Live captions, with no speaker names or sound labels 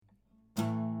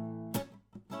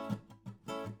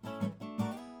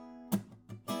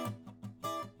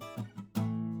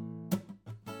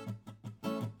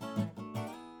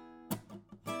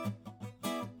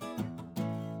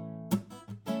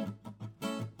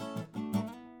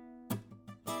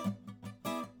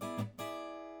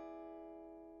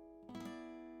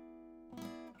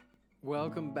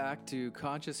Welcome back to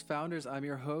Conscious Founders. I'm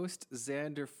your host,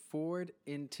 Xander Ford.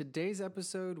 In today's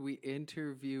episode, we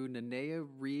interview Nanea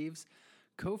Reeves,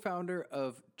 co-founder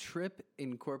of Trip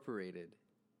Incorporated.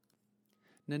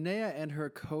 Nanea and her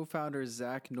co-founder,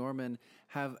 Zach Norman,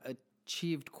 have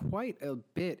achieved quite a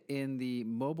bit in the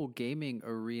mobile gaming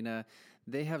arena.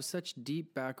 They have such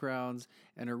deep backgrounds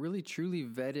and are really truly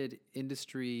vetted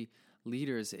industry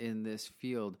leaders in this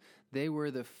field. They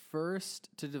were the first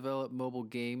to develop mobile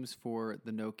games for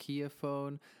the Nokia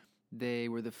phone. They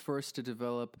were the first to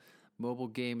develop mobile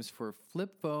games for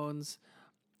flip phones,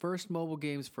 first mobile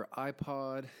games for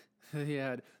iPod. They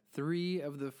had 3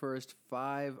 of the first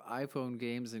 5 iPhone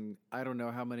games, and I don't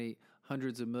know how many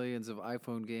hundreds of millions of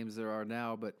iPhone games there are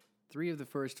now, but 3 of the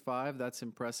first 5, that's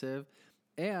impressive.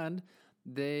 And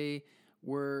they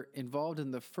were involved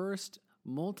in the first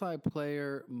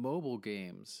multiplayer mobile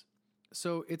games.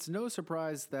 So it's no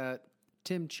surprise that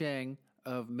Tim Chang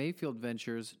of Mayfield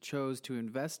Ventures chose to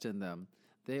invest in them.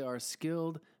 They are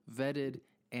skilled, vetted,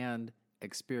 and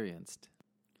experienced.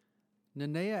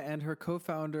 Nanea and her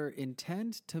co-founder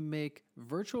intend to make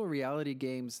virtual reality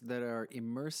games that are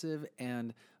immersive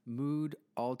and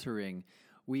mood-altering.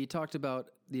 We talked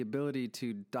about the ability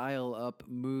to dial up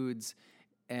moods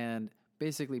and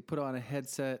basically put on a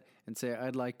headset and say,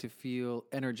 I'd like to feel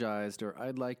energized, or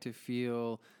I'd like to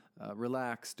feel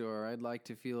relaxed, or I'd like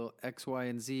to feel X, Y,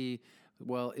 and Z.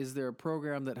 Well, is there a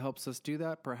program that helps us do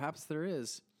that? Perhaps there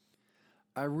is.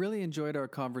 I really enjoyed our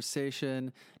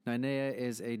conversation. Nanea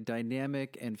is a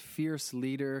dynamic and fierce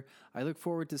leader. I look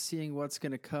forward to seeing what's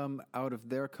going to come out of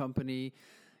their company.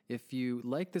 If you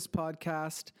like this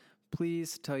podcast,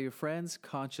 please tell your friends,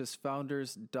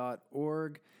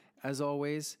 consciousfounders.org. As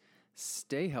always,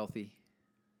 stay healthy.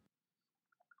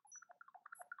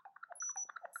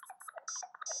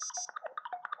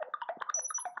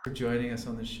 For joining us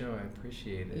on the show. I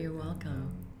appreciate it. You're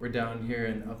welcome. We're down here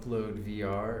in Upload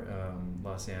VR,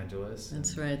 Los Angeles.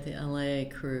 That's right, the LA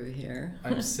crew here.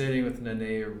 I'm sitting with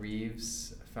Nanea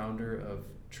Reeves, founder of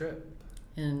Trip.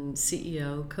 And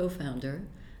CEO, co-founder.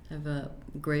 I have a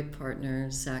great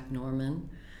partner, Zach Norman,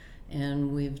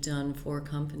 and we've done 4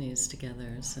 companies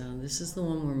together. So this is the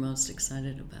one we're most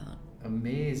excited about.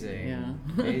 Amazing. Yeah.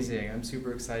 Amazing. I'm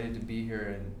super excited to be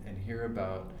here and hear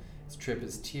about Trip.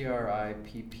 Is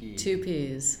TRIPP.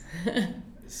 2 Ps.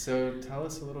 So tell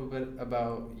us a little bit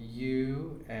about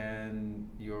you and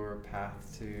your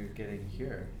path to getting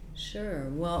here. Sure.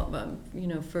 Well,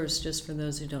 first, just for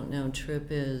those who don't know, Trip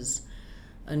is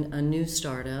a new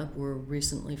startup. We're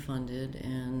recently funded,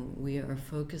 and we are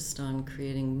focused on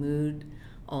creating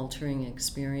mood-altering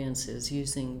experiences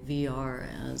using VR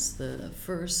as the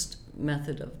first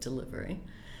method of delivery.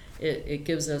 It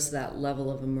gives us that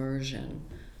level of immersion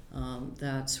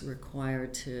that's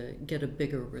required to get a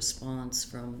bigger response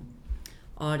from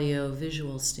audio,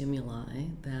 visual stimuli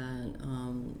that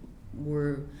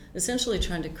we're essentially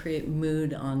trying to create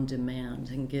mood on demand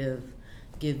and give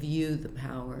you the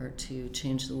power to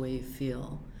change the way you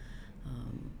feel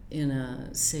in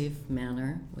a safe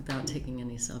manner without taking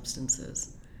any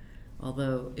substances.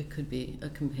 Although it could be a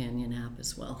companion app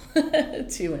as well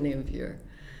to any of your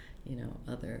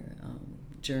other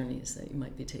journeys that you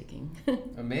might be taking.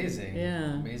 Amazing.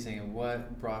 Yeah. Amazing. And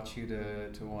what brought you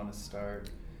to want to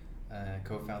start,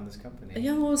 co-found this company?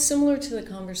 Yeah, well, similar to the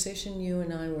conversation you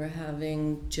and I were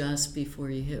having just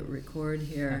before you hit record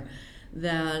here,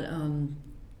 that,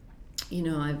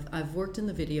 I've worked in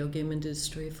the video game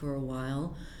industry for a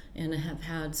while, and I have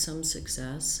had some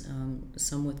success,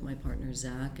 some with my partner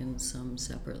Zach and some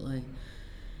separately.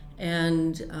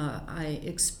 And I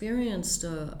experienced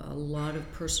a lot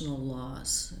of personal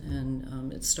loss,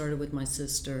 and it started with my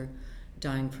sister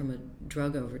dying from a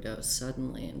drug overdose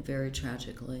suddenly and very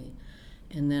tragically.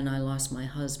 And then I lost my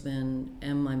husband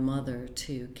and my mother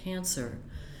to cancer.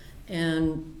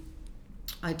 And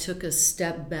I took a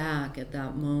step back at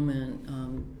that moment.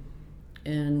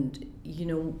 And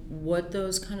what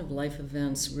those kind of life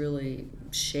events really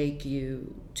shake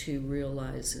you to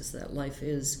realize is that life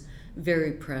is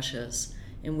very precious,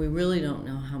 and we really don't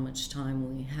know how much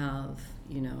time we have,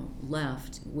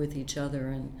 left with each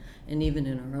other and even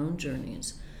in our own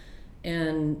journeys.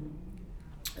 And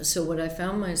so what I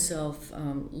found myself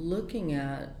looking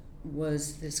at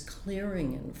was this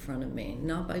clearing in front of me,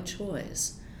 not by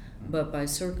choice, but by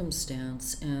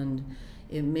circumstance. And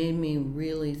it made me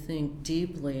really think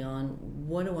deeply on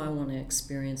what do I want to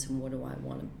experience and what do I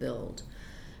want to build.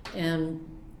 And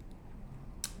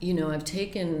I've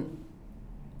taken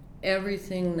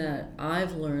everything that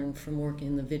I've learned from working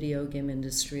in the video game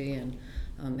industry and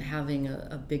having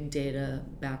a big data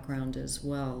background as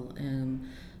well, and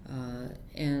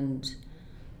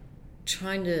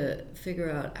trying to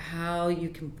figure out how you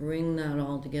can bring that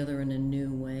all together in a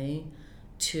new way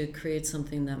to create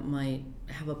something that might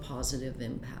have a positive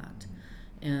impact.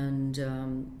 And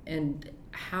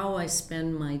how I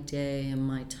spend my day and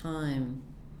my time,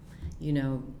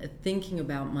 thinking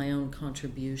about my own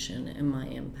contribution and my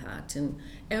impact. And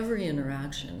every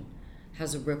interaction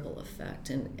has a ripple effect,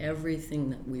 and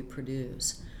everything that we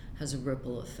produce has a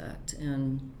ripple effect.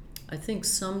 And I think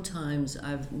sometimes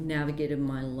I've navigated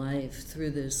my life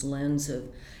through this lens of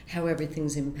how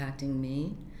everything's impacting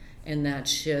me, and that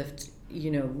shift,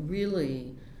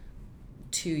 really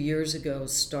 2 years ago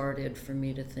started for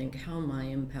me to think, how am I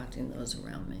impacting those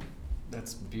around me?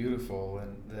 That's beautiful.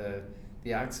 And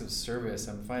the acts of service,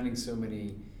 I'm finding so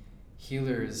many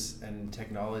healers and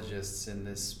technologists in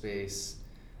this space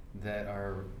that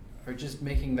are just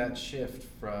making that shift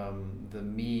from the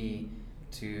me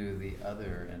to the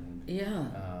other. And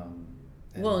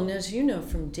and as you know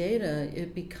from data,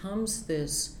 it becomes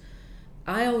this.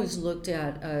 I always looked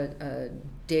at a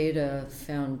data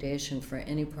foundation for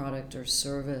any product or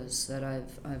service that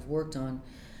I've worked on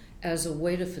as a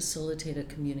way to facilitate a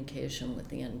communication with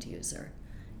the end user.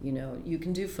 You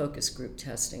can do focus group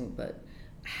testing, but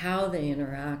how they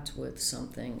interact with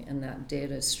something and that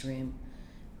data stream,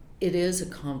 it is a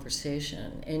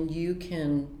conversation, and you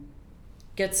can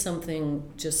get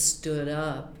something just stood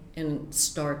up and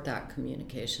start that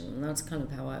communication. And that's kind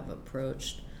of how I've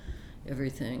approached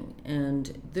everything.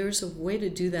 And there's a way to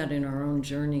do that in our own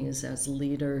journeys as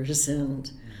leaders,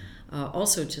 and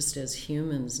also just as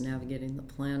humans navigating the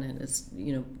planet. It's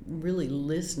really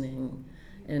listening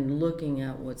and looking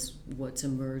at what's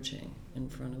emerging in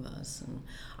front of us. And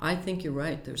I think you're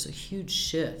right. There's a huge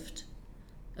shift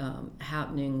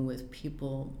happening with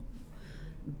people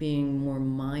being more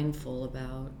mindful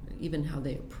about even how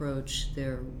they approach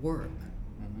their work.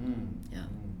 Mm-hmm. Yeah.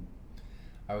 Mm-hmm.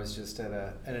 I was just at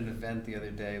an event the other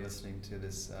day listening to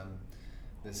this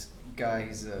guy.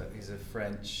 He's a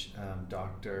French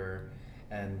doctor,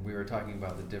 and we were talking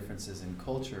about the differences in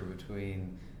culture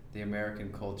between the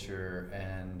American culture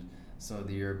and some of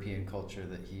the European culture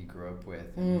that he grew up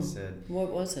with. And he said,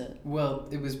 what was it? Well,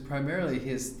 it was primarily,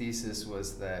 his thesis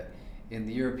was that in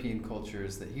the European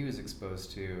cultures that he was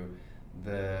exposed to,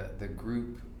 the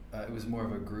group, it was more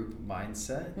of a group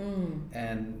mindset.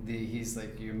 And he's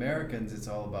like, you Americans, it's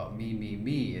all about me, me,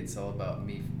 me. It's all about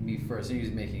me first. And he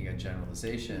was making a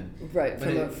generalization. Right, but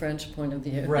from a French point of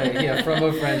view. Right, yeah, from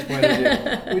a French point of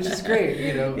view, which is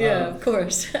great, Yeah, of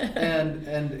course.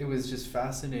 and it was just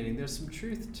fascinating. There's some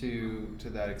truth to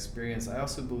that experience. I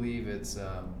also believe it's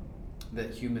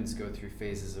that humans go through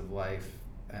phases of life,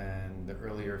 and the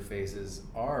earlier phases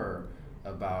are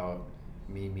about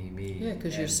me, me, me. Yeah,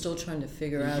 because you're still trying to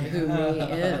figure out who me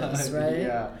is,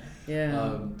 right?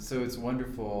 Yeah. So it's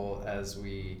wonderful as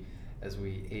we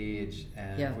age,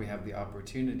 and we have the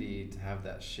opportunity to have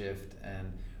that shift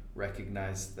and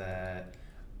recognize that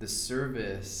the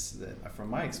service that, from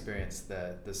my experience,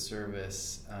 that the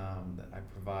service that I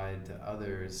provide to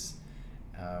others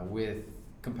with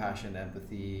compassion,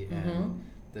 empathy, and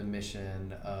the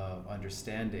mission of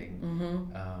understanding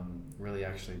really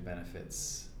actually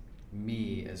benefits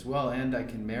me as well. And I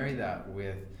can marry that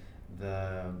with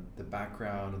the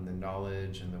background and the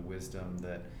knowledge and the wisdom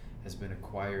that has been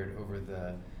acquired over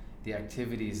the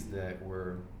activities that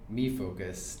were me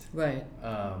focused. Right.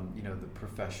 The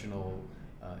professional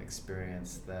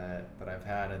experience that I've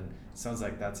had. And it sounds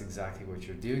like that's exactly what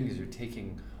you're doing, is you're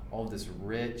taking all this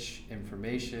rich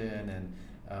information and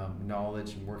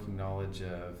knowledge and working knowledge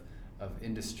of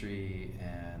industry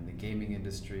and the gaming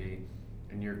industry,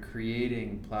 and you're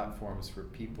creating platforms for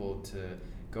people to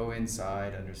go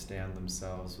inside, understand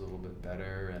themselves a little bit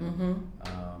better, and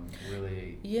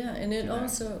really and it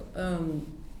also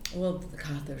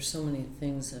there's so many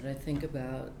things that I think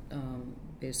about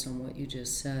based on what you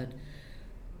just said.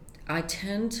 I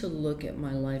tend to look at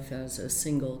my life as a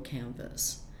single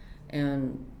canvas,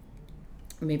 and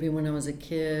maybe when I was a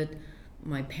kid,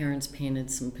 my parents painted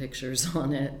some pictures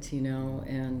on it,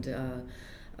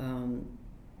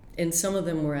 and some of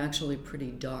them were actually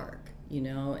pretty dark,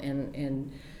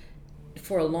 and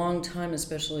for a long time,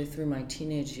 especially through my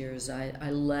teenage years,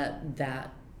 I let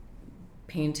that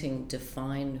painting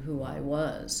define who I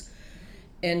was.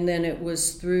 And then it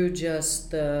was through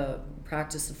just the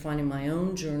practice of finding my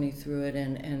own journey through it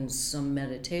and some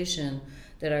meditation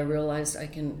that I realized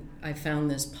I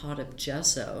found this pot of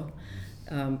gesso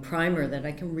primer that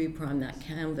I can reprime that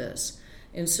canvas.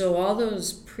 And so all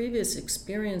those previous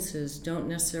experiences don't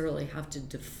necessarily have to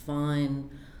define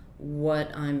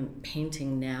what I'm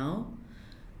painting now,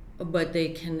 but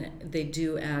they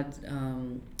do add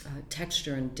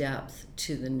texture and depth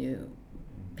to the new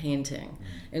painting.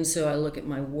 And so I look at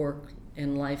my work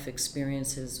and life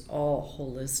experiences all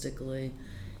holistically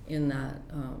in that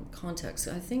context.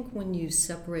 I think when you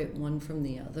separate one from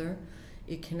the other,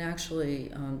 it can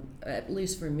actually, at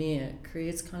least for me, it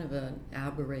creates kind of an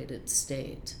aberrated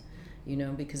state,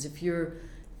 because if you're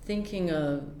thinking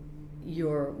of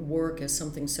your work as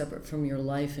something separate from your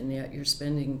life and yet you're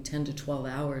spending 10 to 12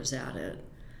 hours at it,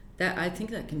 I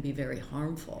think that can be very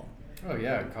harmful. Oh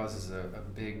yeah, it causes a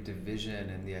big division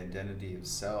in the identity of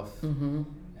self. Mm-hmm.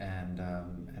 And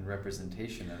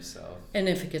representation of self. And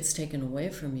if it gets taken away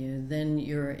from you, then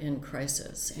you're in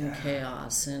crisis and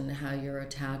chaos, and how you're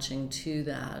attaching to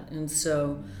that. And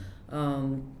so,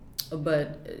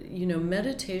 but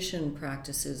meditation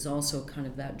practice is also kind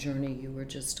of that journey you were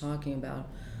just talking about.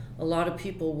 A lot of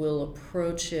people will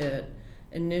approach it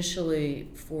initially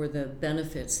for the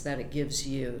benefits that it gives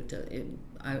you.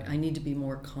 I need to be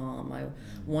more calm. I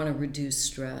want to reduce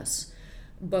stress.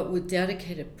 But with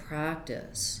dedicated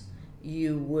practice,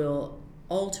 you will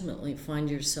ultimately find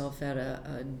yourself at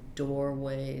a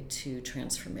doorway to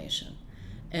transformation.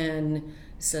 And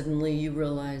suddenly you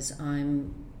realize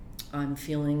I'm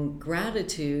feeling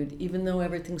gratitude even though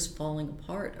everything's falling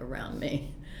apart around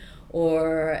me.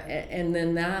 And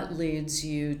then that leads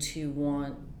you to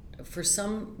want, for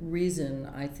some reason,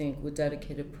 I think with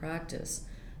dedicated practice,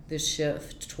 this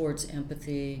shift towards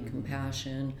empathy,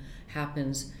 compassion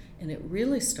happens. And it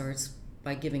really starts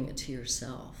by giving it to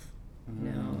yourself,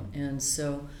 And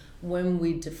so when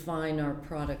we define our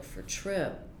product for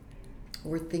Trip,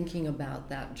 we're thinking about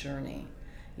that journey.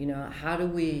 How do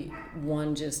we,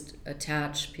 just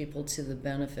attach people to the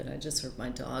benefit? I just heard my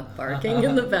dog barking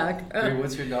in the background. Wait,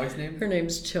 what's your dog's name? Her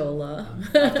name's Chola.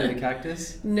 After the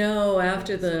cactus? No,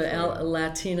 after the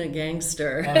Latina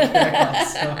gangster. Okay,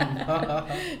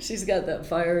 awesome. She's got that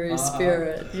fiery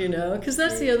spirit, because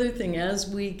that's the other thing. As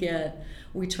we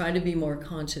try to be more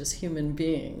conscious human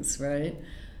beings, right?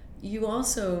 You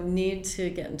also need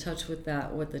to get in touch with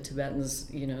that, what the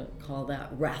Tibetans, call that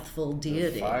wrathful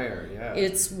deity. The fire, yeah.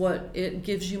 It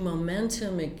gives you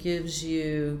momentum. It gives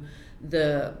you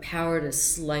the power to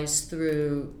slice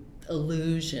through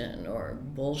illusion or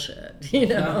bullshit.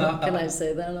 Can I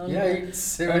say that on Yeah, here? you can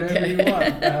say whatever you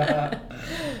want.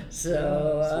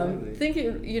 So I'm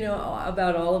thinking,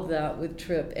 about all of that with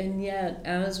Trip, and yet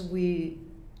as we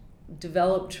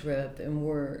develop Trip, and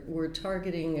we're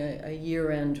targeting a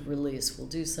year-end release. We'll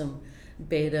do some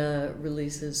beta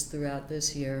releases throughout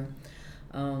this year.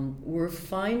 We're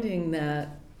finding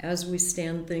that as we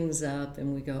stand things up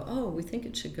and we go, we think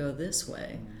it should go this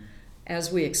way, as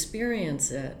we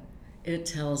experience it, it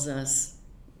tells us,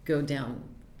 go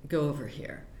over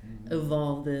here,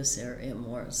 evolve this area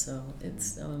more. So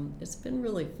it's been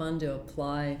really fun to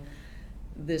apply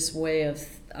this way of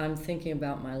I'm thinking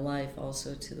about my life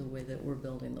also to the way that we're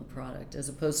building the product, as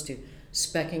opposed to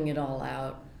specking it all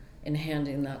out and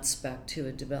handing that spec to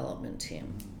a development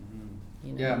team.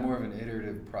 Yeah, more of an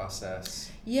iterative process.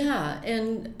 Yeah,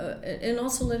 and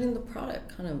also letting the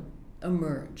product kind of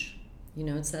emerge.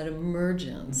 It's that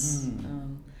emergence,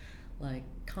 like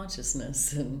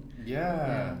consciousness and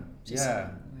right.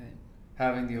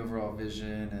 Having the overall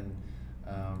vision and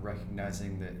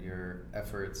recognizing that your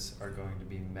efforts are going to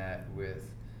be met with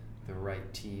the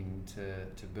right team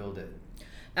to build it.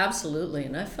 Absolutely,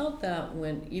 and I felt that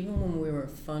even when we were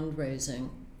fundraising,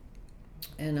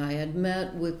 and I had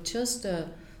met with just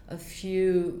a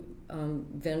few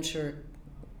venture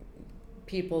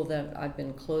people that I've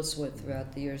been close with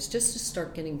throughout the years, just to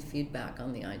start getting feedback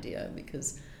on the idea,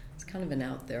 because it's kind of an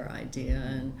out there idea,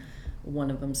 and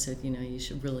one of them said, you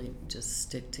should really just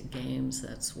stick to games.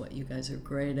 That's what you guys are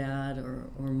great at, or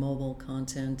mobile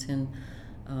content. And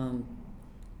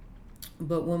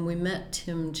but when we met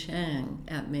Tim Chang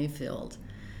at Mayfield,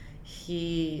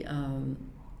 he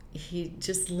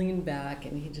just leaned back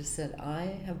and he just said,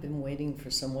 I have been waiting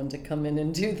for someone to come in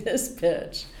and do this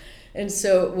pitch. And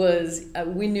so it was,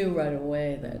 we knew right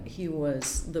away that he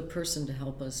was the person to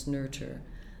help us nurture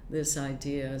this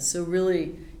idea. So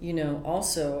really,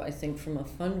 also I think from a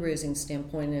fundraising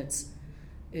standpoint,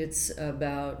 it's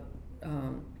about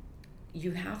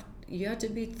you have to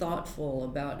be thoughtful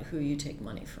about who you take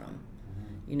money from,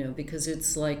 because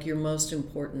it's like your most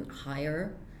important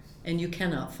hire, and you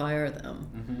cannot fire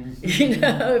them,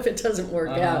 if it doesn't work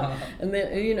out. And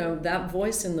then that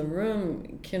voice in the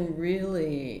room can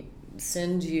really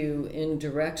send you in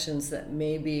directions that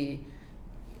maybe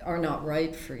are not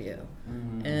right for you.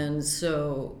 And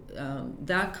so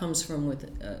that comes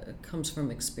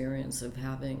from experience of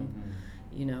having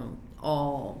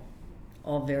all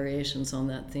all variations on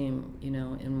that theme,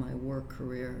 in my work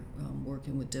career,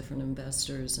 working with different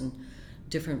investors and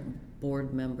different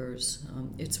board members.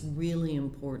 It's really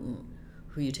important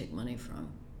who you take money from.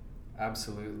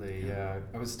 Absolutely, yeah.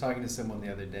 I was talking to someone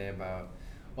the other day about,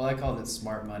 well, I called it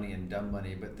smart money and dumb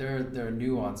money, but there are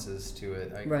nuances to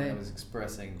it. I was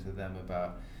expressing to them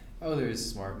about, there's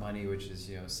smart money, which is,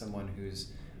 someone who's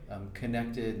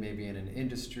connected maybe in an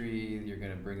industry. You're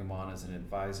going to bring them on as an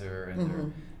advisor,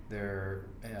 and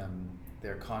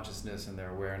their consciousness and their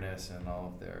awareness and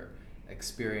all of their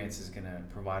experience is going to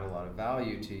provide a lot of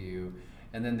value to you.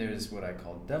 And then there's what I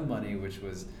call dumb money, which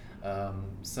was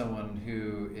someone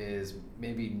who is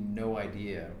maybe no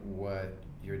idea what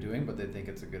you're doing, but they think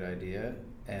it's a good idea,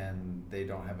 and they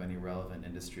don't have any relevant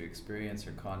industry experience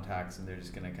or contacts, and they're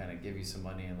just going to kind of give you some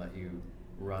money and let you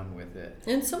run with it.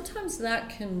 And sometimes that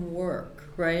can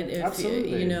work, right?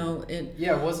 Absolutely.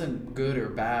 It wasn't good or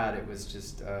bad. It was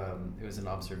just it was an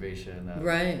observation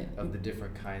of the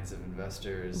different kinds of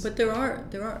investors. But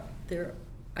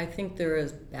I think there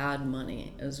is bad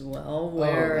money as well,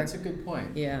 where that's a good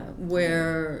point. Yeah,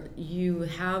 where you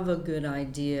have a good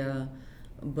idea,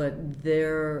 but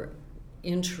their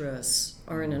interests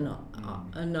are in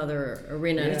another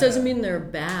arena. Yeah. It doesn't mean they're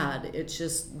bad. It's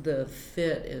just the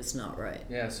fit is not right.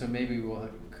 Yeah, so maybe we'll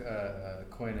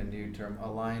coin a new term: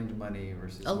 aligned money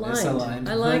versus misaligned.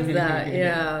 I like money. That,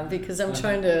 yeah, because I'm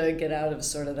trying to get out of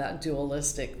sort of that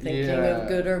dualistic thinking of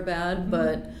good or bad,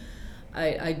 but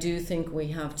I do think we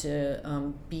have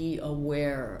to be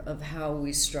aware of how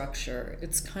we structure.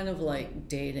 It's kind of like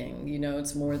dating,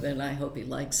 it's more than I hope he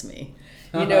likes me.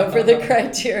 For the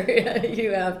criteria,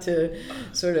 you have to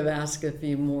sort of ask a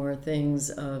few more things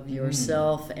of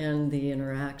yourself and the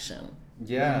interaction.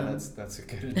 Yeah, that's a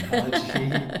good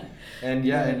analogy. And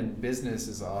and business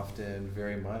is often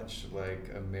very much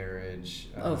like a marriage.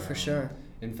 For sure.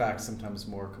 In fact, sometimes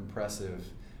more compressive,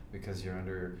 because you're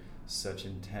under such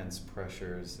intense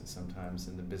pressures sometimes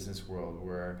in the business world,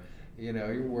 where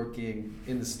you're working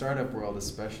in the startup world,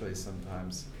 especially.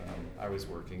 Sometimes I was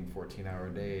working 14-hour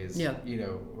days,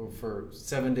 for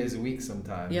 7 days a week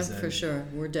sometimes. Yep, for sure.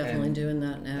 We're definitely doing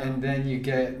that now. And then you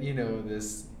get,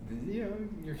 this,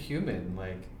 you're human.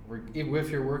 Like, if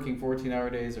you're working 14-hour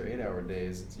days or 8-hour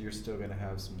days, you're still going to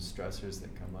have some stressors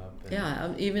that come up.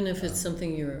 And, even if it's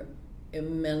something you're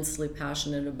immensely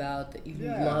passionate about, that you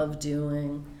love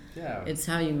doing. Yeah. It's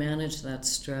how you manage that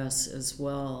stress as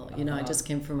well. I just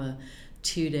came from a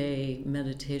 2-day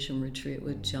meditation retreat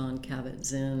with John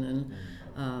Kabat-Zinn,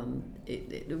 and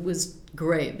it was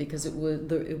great because it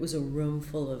was a room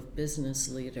full of business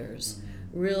leaders,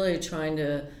 really trying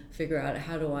to figure out,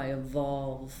 how do I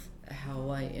evolve how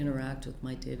I interact with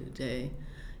my day-to-day.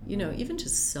 Even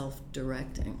just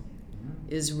self-directing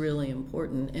is really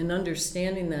important, and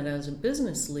understanding that as a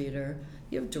business leader,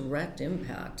 you have direct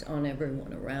impact on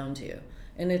everyone around you.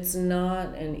 And it's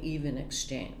not an even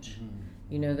exchange.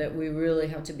 That we really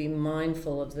have to be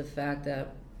mindful of the fact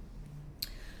that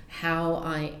how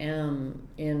I am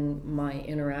in my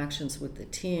interactions with the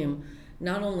team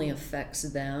not only affects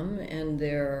them and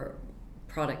their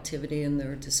productivity and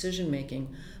their decision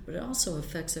making, but it also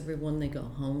affects everyone they go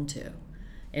home to.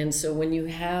 And so when you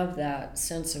have that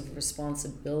sense of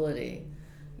responsibility,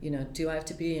 do I have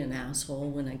to be an asshole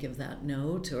when I give that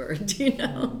note, or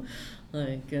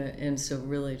and so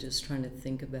really just trying to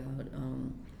think about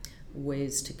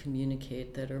ways to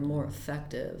communicate that are more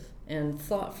effective and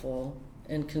thoughtful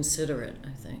and considerate,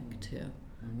 I think, too.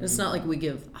 It's not like we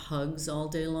give hugs all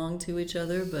day long to each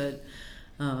other, but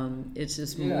it's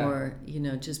just more,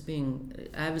 just being,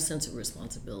 I have a sense of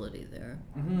responsibility there.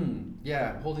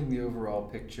 Yeah, holding the overall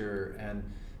picture. And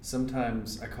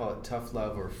sometimes I call it tough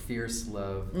love or fierce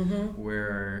love,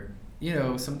 where,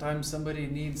 sometimes somebody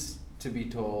needs to be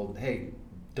told, hey,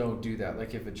 don't do that.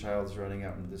 Like if a child's running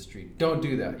out into the street, don't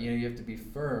do that. You have to be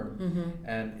firm,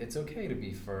 and it's okay to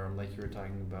be firm, like you were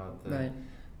talking about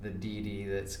the Didi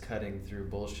that's cutting through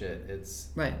bullshit.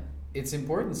 It's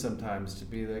important sometimes to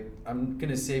be like, I'm going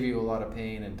to save you a lot of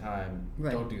pain and time.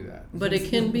 Don't do that. But it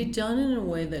can be done in a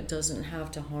way that doesn't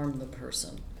have to harm the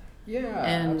person. Yeah,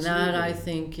 and absolutely. That, I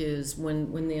think, is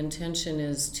when the intention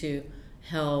is to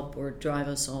help or drive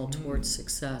us all towards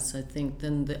success. I think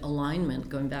then the alignment,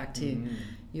 going back to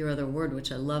your other word,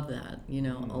 which I love that,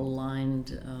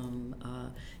 aligned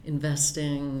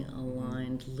investing,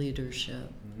 aligned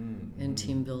leadership, and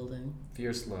team building.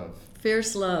 Fierce love.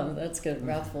 Fierce love. That's good.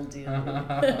 Wrathful deity.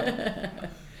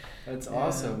 That's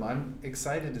awesome. I'm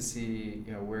excited to see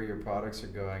where your products are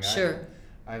going. Sure.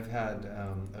 I've had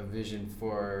a vision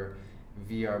for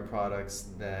VR products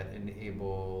that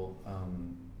enable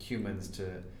humans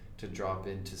to to drop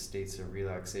into states of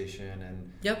relaxation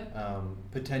and Yep.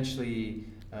 Potentially,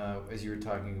 as you were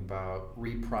talking about,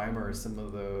 reprimer some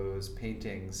of those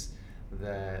paintings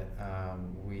that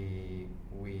we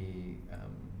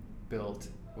built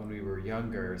when we were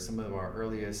younger. Some of our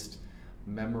earliest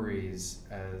memories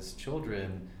as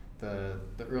children, the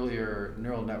earlier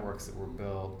neural networks that were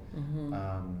built,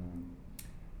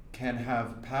 can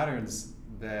have patterns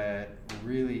that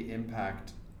really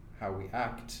impact how we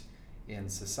act in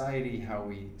society, how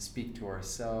we speak to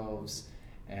ourselves,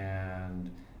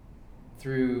 and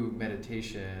through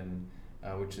meditation,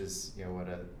 which is what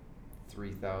a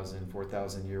 3,000,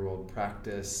 4,000 year old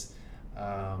practice,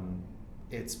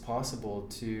 it's possible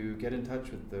to get in touch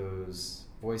with those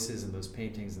voices and those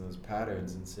paintings and those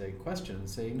patterns and say,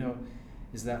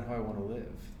 is that how I want to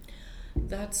live?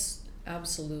 That's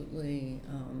absolutely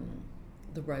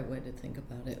the right way to think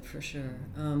about it, for sure.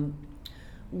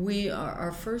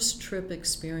 Our first trip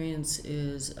experience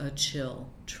is a chill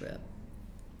trip.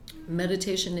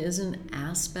 Meditation is an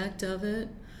aspect of it,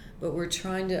 but we're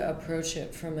trying to approach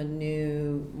it from a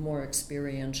new, more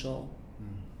experiential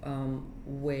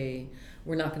way.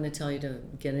 We're not going to tell you to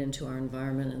get into our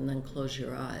environment and then close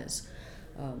your eyes.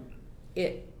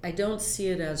 I don't see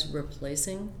it as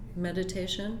replacing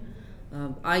meditation.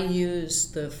 I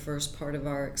used the first part of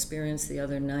our experience the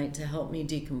other night to help me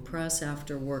decompress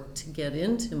after work to get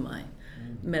into my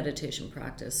meditation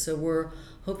practice. So we're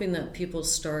hoping that people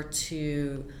start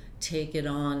to take it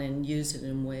on and use it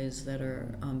in ways that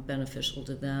are beneficial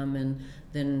to them, and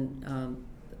then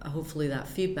hopefully that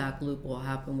feedback loop will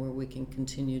happen where we can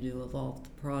continue to evolve the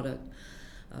product.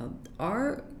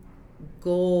 Our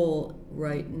goal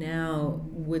right now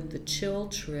with the chill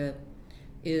trip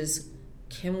is,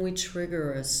 can we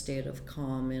trigger a state of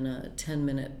calm in a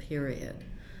 10-minute period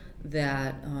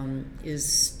that is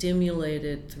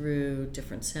stimulated through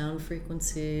different sound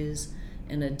frequencies,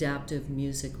 an adaptive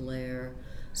music layer,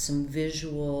 some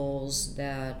visuals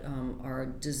that are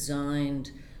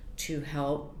designed to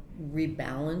help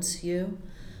rebalance you,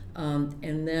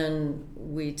 and then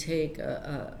we take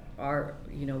our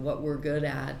what we're good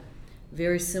at,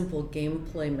 very simple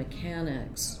gameplay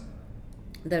mechanics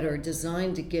that are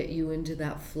designed to get you into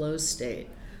that flow state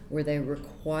where they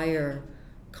require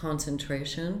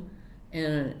concentration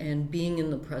and being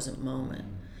in the present moment.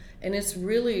 And it's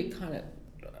really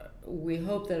we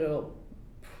hope that it'll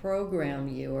program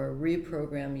you or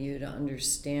reprogram you to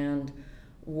understand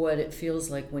what it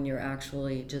feels like when you're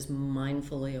actually just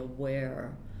mindfully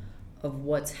aware of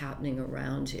what's happening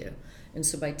around you. And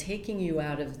so by taking you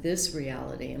out of this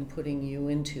reality and putting you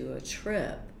into a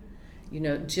trip,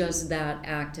 just that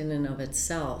act in and of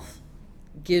itself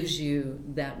gives you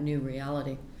that new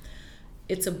reality.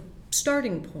 It's a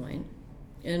starting point,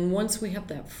 and once we have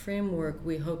that framework,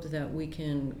 we hope that we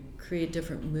can create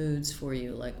different moods for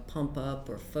you, like pump up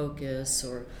or focus,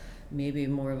 or maybe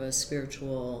more of a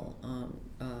spiritual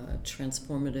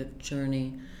transformative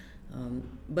journey.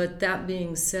 But that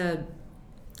being said,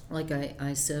 like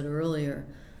I said earlier,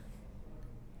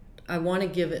 I want to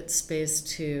give it space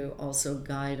to also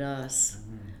guide us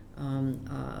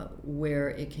where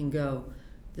it can go.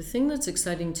 The thing that's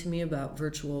exciting to me about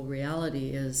virtual reality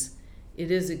is it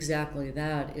is exactly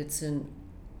that. It's an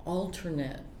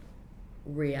alternate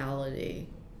reality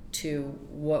to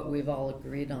what we've all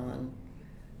agreed on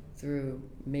through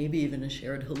maybe even a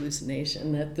shared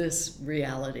hallucination, that this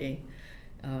reality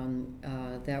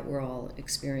that we're all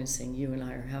experiencing, you and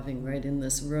I are having right in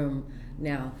this room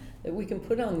now, that we can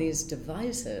put on these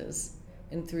devices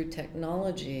and through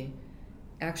technology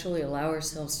actually allow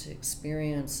ourselves to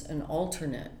experience an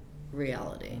alternate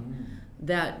reality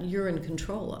that you're in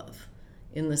control of,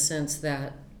 in the sense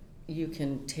that you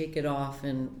can take it off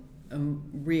and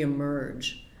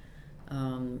re-emerge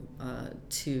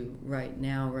to right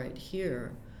now, right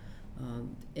here.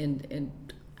 And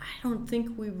I don't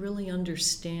think we really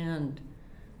understand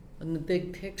in the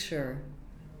big picture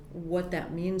what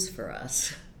that means for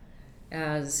us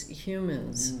as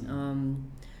humans.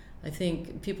 I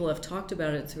think people have talked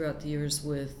about it throughout the years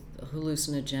with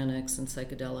hallucinogenics and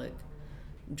psychedelic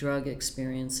drug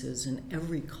experiences, and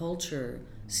every culture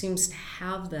seems to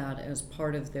have that as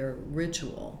part of their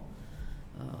ritual.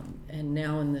 And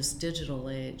now in this digital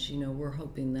age, we're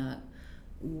hoping that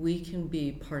we can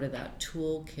be part of that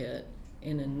toolkit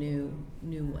in a new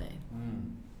way.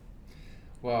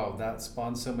 Wow, that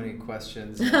spawned so many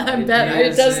questions. I bet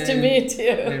it does to me too.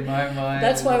 In my mind.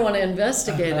 That's why I want to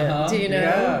investigate it. Do you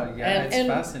know? Yeah, it's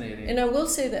fascinating. And I will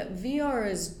say that VR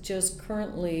is just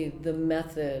currently the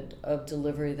method of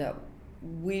delivery that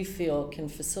we feel can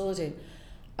facilitate.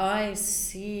 I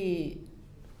see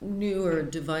newer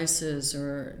devices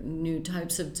or new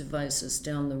types of devices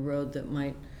down the road that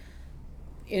might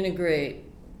integrate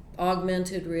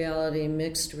augmented reality,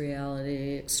 mixed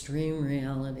reality, extreme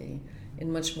reality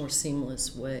in much more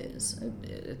seamless ways.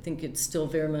 I think it's still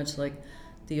very much like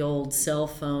the old cell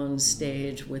phone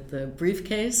stage with the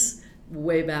briefcase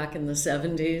way back in the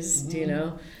 70s, do you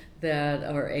know? That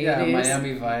or 80s. Yeah,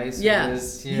 Miami Vice. Yeah, With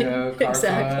this, car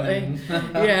exactly.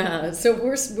 phone. Yeah, so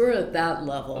we're at that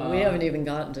level. We haven't even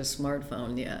gotten to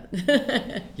smartphone yet.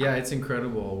 Yeah, it's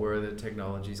incredible where the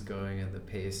technology's going and the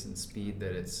pace and speed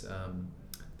that it's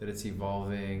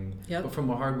evolving. Yep. But from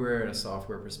a hardware and a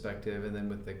software perspective, and then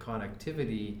with the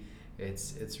connectivity,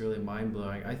 it's really mind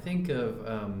blowing. I think of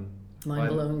mind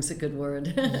blowing is a good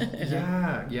word.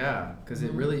 yeah, because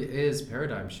it really is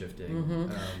paradigm shifting.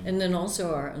 And then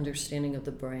also our understanding of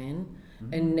the brain.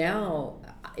 And now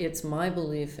it's my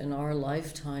belief in our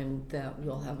lifetime that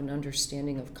we'll have an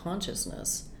understanding of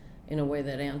consciousness in a way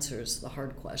that answers the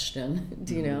hard question,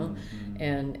 do you know?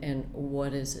 And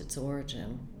what is its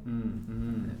origin?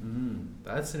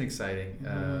 That's an exciting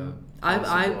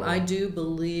I do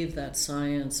believe that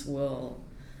science will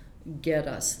get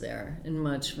us there in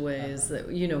much ways that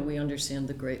we understand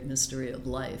the great mystery of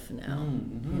life now.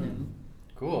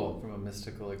 Cool. From a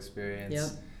mystical experience. Yep.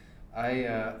 I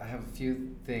have a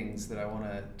few things that I want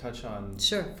to touch on.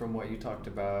 Sure. From what you talked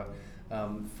about.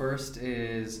 First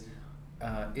is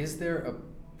there a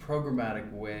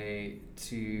programmatic way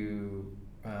to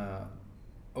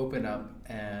open up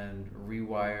and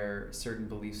rewire certain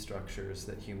belief structures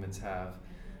that humans have?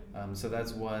 So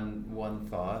that's one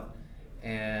thought.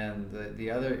 And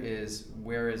the other is,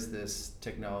 where is this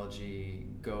technology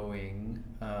going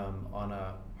on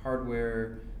a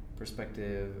hardware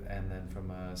perspective, and then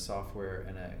from a software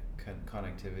and a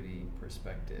connectivity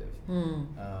perspective?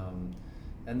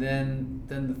 And then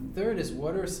the third is,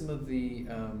 what are some of the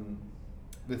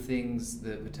things,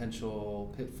 the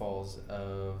potential pitfalls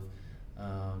of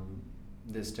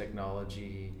this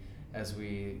technology as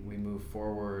we move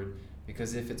forward?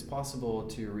 Because if it's possible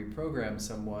to reprogram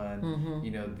someone,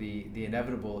 the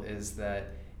inevitable is that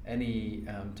any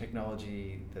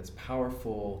technology that's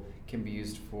powerful can be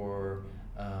used for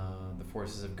the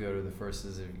forces of good or the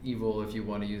forces of evil, if you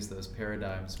want to use those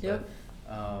paradigms. Yep.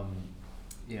 But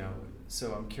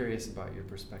so I'm curious about your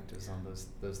perspectives on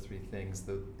those three things.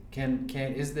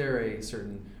 Is there a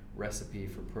certain recipe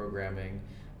for programming?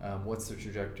 What's the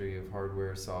trajectory of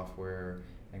hardware, software,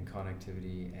 and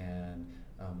connectivity, and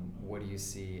what do you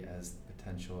see as the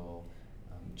potential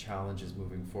challenges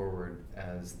moving forward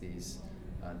as these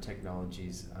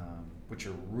technologies, which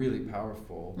are really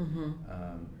powerful,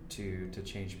 to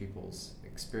change people's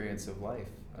experience of life?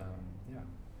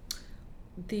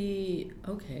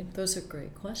 Those are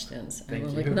great questions. Thank I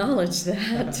will you. acknowledge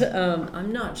that.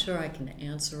 I'm not sure I can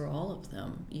answer all of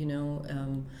them.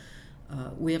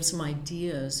 We have some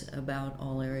ideas about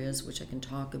all areas which I can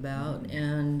talk about,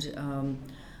 and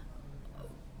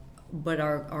but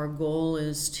our goal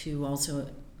is to also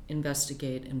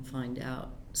investigate and find out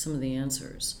some of the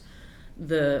answers.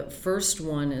 The first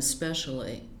one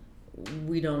especially,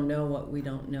 we don't know what we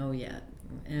don't know yet.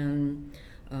 And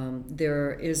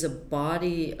there is a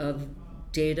body of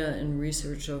data and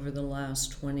research over the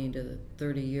last 20 to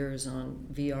 30 years on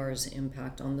VR's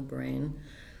impact on the brain,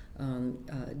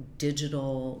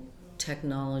 digital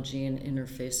technology and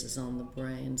interfaces on the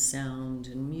brain, sound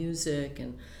and music.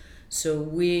 And so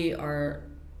we are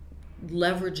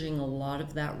leveraging a lot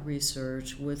of that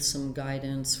research with some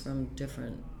guidance from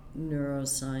different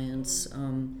neuroscience.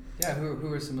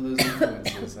 Who are some of those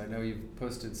influences? I know you've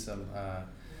posted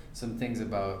some things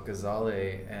about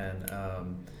Ghazali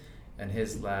and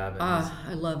his lab. And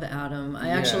I love Adam. I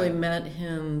actually met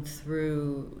him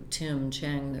through Tim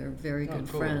Chang. They're very good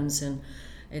friends, and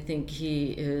I think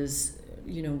he is,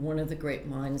 one of the great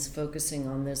minds focusing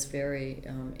on this very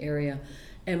area,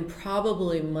 and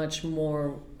probably much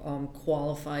more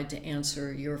qualified to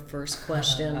answer your first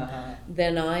question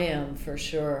than I am, for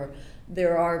sure.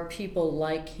 There are people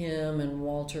like him and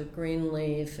Walter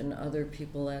Greenleaf and other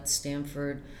people at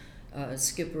Stanford,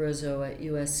 Skip Rizzo at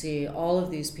USC. All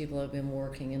of these people have been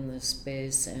working in this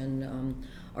space, and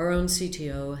our own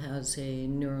CTO has a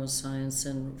neuroscience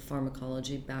and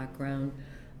pharmacology background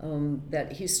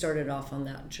that he started off on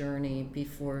that journey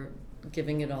before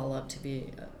giving it all up to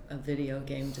be a video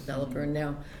game developer. And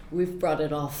now we've brought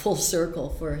it all full circle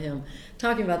for him,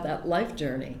 talking about that life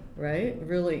journey, right?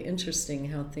 Really interesting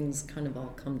how things kind of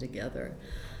all come together.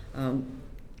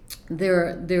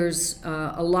 There's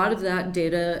a lot of that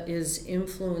data is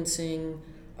influencing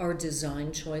our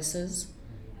design choices,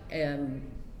 and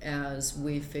as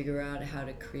we figure out how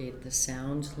to create the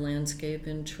sound landscape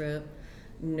in Trip,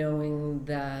 knowing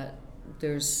that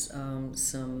there's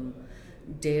some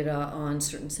data on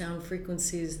certain sound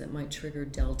frequencies that might trigger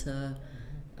delta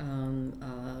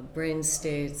brain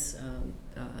states,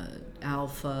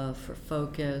 alpha for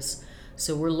focus.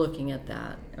 So we're looking at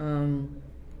that.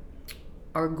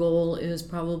 Our goal is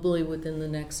probably within the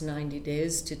next 90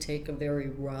 days to take a very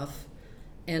rough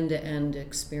end-to-end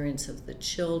experience of the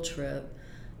chill trip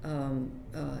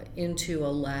into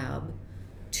a lab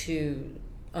to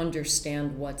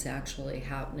understand what's actually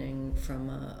happening from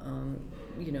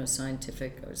a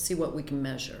scientific, or see what we can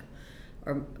measure.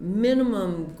 Our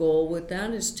minimum goal with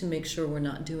that is to make sure we're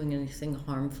not doing anything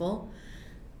harmful.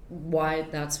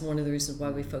 That's one of the reasons why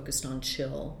we focused on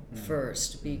chill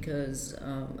first, because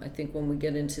I think when we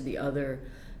get into the other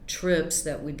trips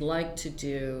that we'd like to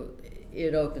do,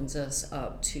 it opens us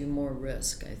up to more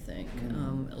risk, I think.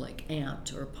 Like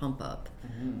amped or pump up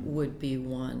would be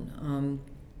one.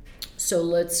 So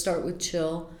let's start with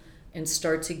chill and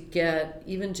start to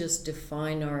just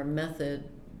define our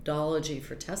methodology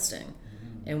for testing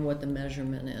and what the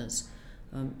measurement is.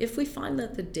 If we find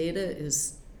that the data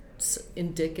is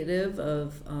indicative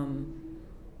of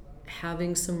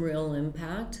having some real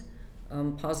impact,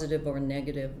 positive or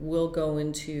negative, we'll go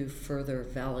into further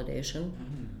validation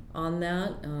on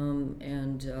that.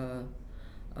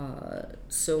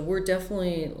 So we're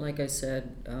definitely, like I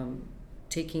said,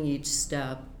 taking each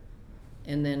step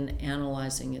and then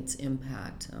analyzing its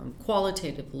impact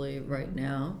qualitatively right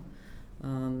now,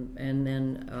 and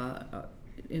then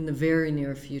in the very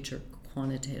near future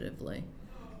quantitatively.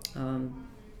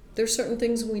 There's certain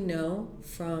things we know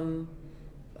from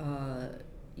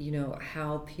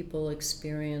how people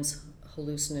experience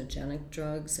hallucinogenic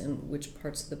drugs and which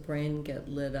parts of the brain get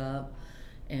lit up,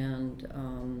 and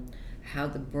how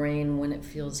the brain, when it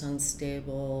feels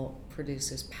unstable,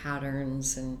 produces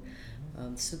patterns, and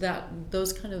so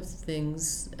those kind of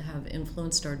things have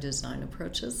influenced our design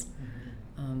approaches.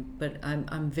 But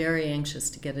I'm very anxious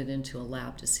to get it into a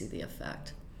lab to see the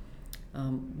effect.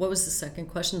 What was the second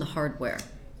question? The hardware.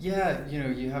 Yeah,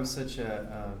 you have such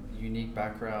a unique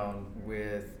background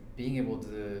with being able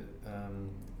to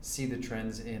see the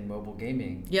trends in mobile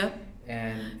gaming. Yeah.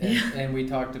 And we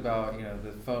talked about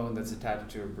the phone that's attached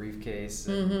to a briefcase,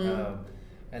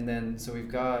 and then so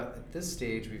we've got, at this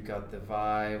stage, we've got the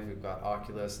Vive, we've got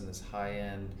Oculus and this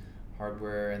high-end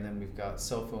hardware, and then we've got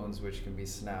cell phones which can be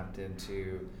snapped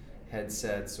into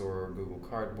headsets or Google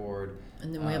Cardboard.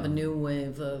 And then we have a new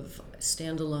wave of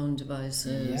standalone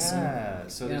devices. Yeah,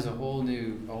 so there's a whole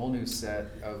new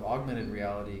set of augmented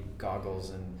reality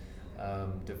goggles and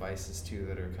devices too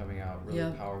that are coming out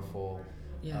really powerful.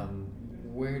 Yeah.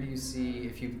 Where do you see,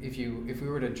 if we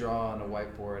were to draw on a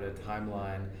whiteboard a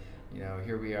timeline,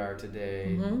 here we are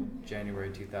today,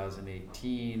 January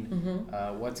 2018.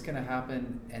 What's going to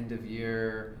happen end of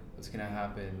year? What's going to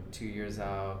happen 2 years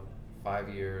out, 5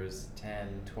 years,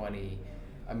 10, 20?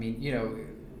 I mean,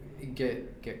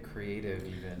 get creative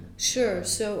even. Sure.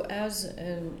 So as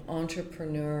an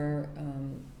entrepreneur,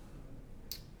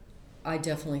 I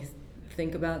definitely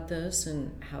think about this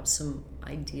and have some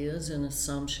ideas and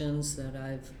assumptions that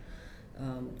I've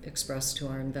expressed to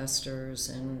our investors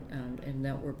and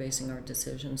that we're basing our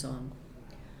decisions on.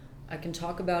 I can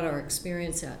talk about our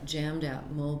experience at Jammed App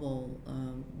Mobile,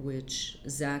 which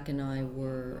Zach and I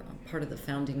were part of the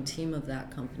founding team of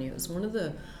that company. It was one of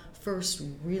the first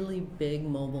really big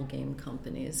mobile game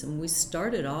companies, and we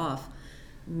started off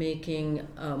making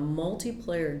a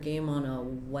multiplayer game on a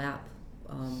WAP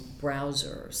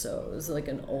browser. So it was like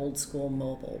an old school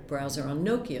mobile browser on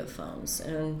Nokia phones,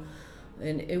 and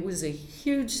it was a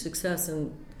huge success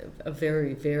in a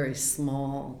very, very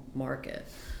small market.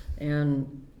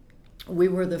 And we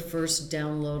were the first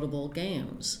downloadable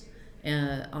games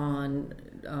on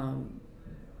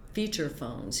feature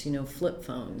phones, flip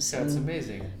phones. That's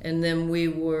amazing. And then we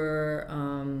were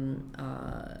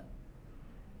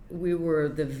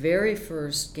the very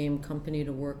first game company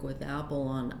to work with Apple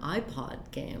on iPod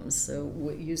games. So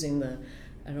using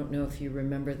I don't know if you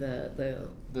remember the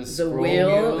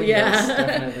wheel. Yeah. Yes,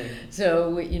 definitely. So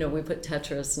we put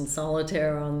Tetris and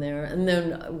Solitaire on there, and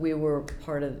then we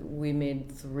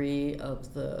made 3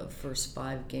 of the first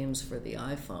 5 games for the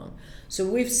iPhone. So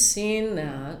we've seen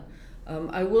that.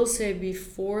 I will say,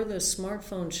 before the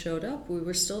smartphone showed up, we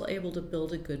were still able to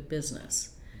build a good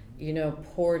business,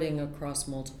 porting across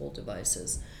multiple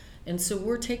devices. And so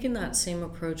we're taking that same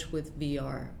approach with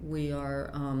VR. We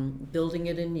are building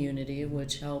it in Unity,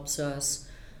 which helps us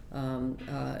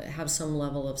have some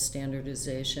level of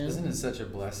standardization. Isn't it such a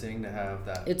blessing to have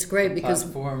that? It's great because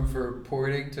platform for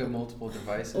porting to multiple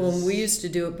devices. Well, we used to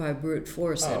do it by brute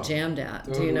force at Jamdat.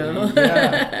 Totally. Do you know?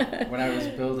 Yeah. When I was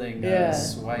building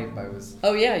Swipe, I was.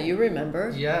 Oh yeah, you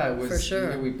remember? Yeah, it was for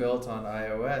sure. We built on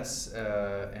iOS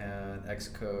and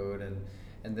Xcode,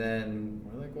 and then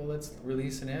we're like, well, let's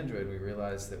release an Android. We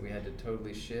realized that we had to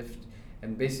totally shift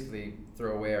and basically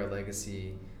throw away our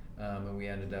legacy, and we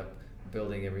ended up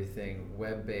building everything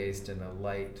web-based in a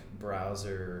light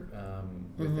browser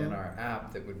within our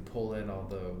app that would pull in all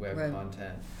the web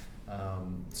content.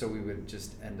 So we would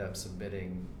just end up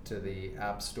submitting to the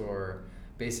App Store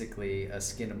basically a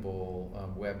skinnable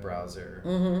web browser.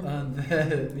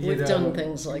 We've done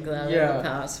things like that in the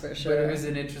past, for sure. But it was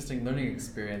an interesting learning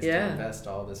experience to invest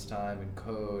all this time in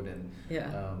code and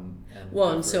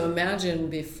and so imagine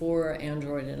before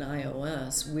Android and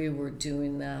iOS, we were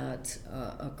doing that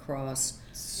across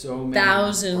so many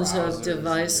thousands of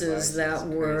devices that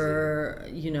crazy. were,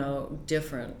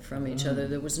 different from each other.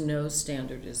 There was no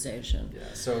standardization. Yeah.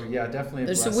 So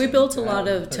definitely. So we built a lot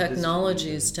of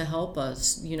technologies to help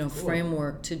us,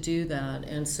 framework to do that.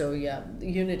 And so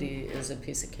Unity is a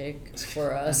piece of cake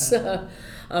for us.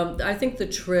 I think the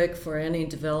trick for any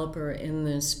developer in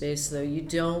this space, though, you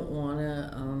don't want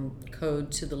to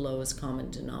code to the lowest common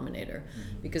denominator,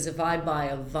 because if I buy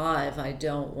a Vive, I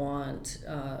don't want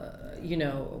I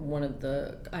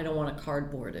don't want a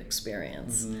cardboard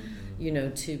experience,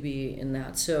 to be in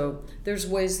that. So there's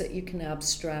ways that you can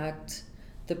abstract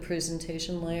the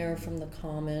presentation layer from the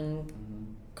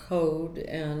common code,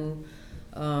 and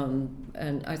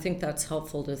I think that's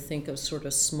helpful to think of sort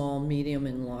of small, medium,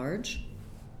 and large.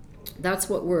 That's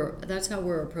how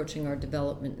we're approaching our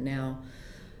development now.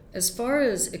 As far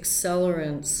as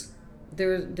accelerants,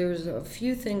 there's a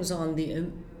few things on the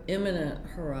imminent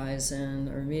horizon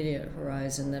or immediate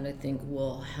horizon that I think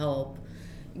will help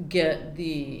get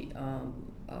the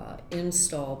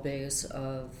install base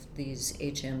of these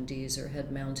HMDs or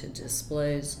head-mounted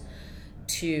displays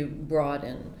to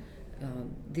broaden.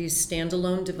 These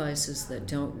standalone devices that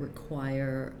don't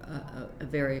require a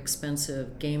very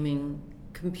expensive gaming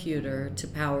computer to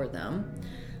power them.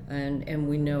 And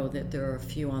we know that there are a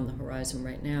few on the horizon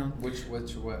right now. Which I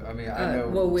mean, I know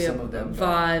we some have of them.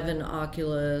 Vive and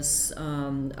Oculus,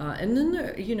 and then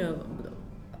there,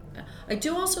 I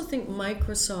do also think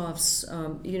Microsoft's,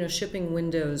 shipping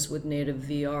Windows with native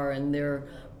VR and their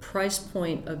price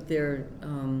point of their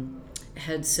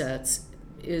headsets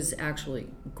is actually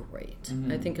great.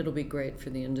 I think it'll be great for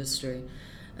the industry.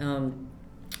 And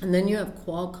then you have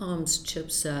Qualcomm's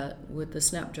chipset with the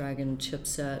Snapdragon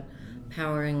chipset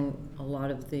powering a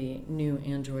lot of the new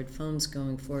Android phones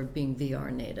going forward, being VR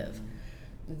native.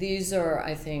 These are,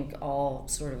 I think, all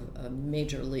sort of a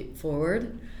major leap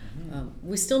forward.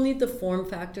 We still need the form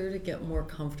factor to get more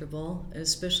comfortable,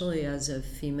 especially as a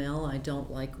female. I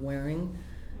don't like wearing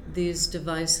these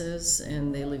devices,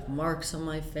 and they leave marks on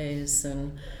my face,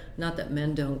 and not that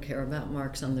men don't care about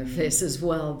marks on their face as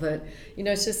well, but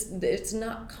it's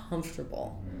not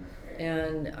comfortable.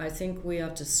 And I think we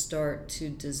have to start to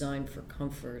design for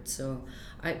comfort. So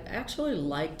I actually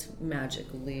liked Magic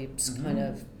Leap's kind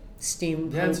of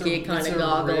steampunky kind of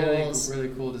goggles. Really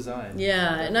cool design.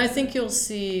 Yeah, and I think you'll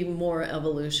see more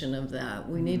evolution of that.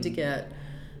 We need to get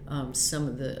some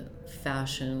of the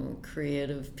fashion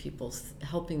creative people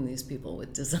helping these people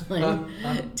with design.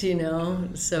 Do you know?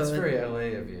 So it's very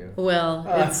LA of you. Well,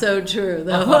 it's so true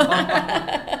though.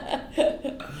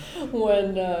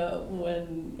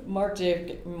 When Marc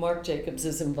Jacobs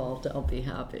is involved, I'll be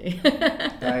happy.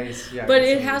 Nice. Yeah, but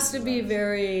it has to be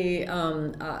very.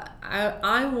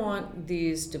 I want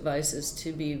these devices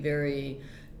to be very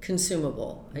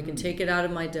consumable. I can take it out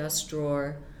of my desk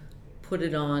drawer, put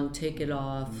it on, take it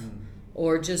off,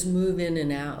 or just move in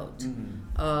and out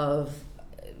of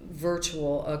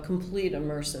a complete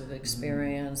immersive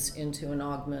experience into an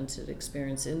augmented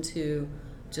experience, into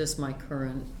just my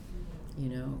current,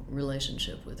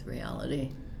 relationship with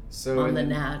reality. So on the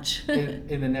natch.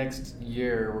 in the next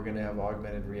year, we're going to have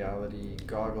augmented reality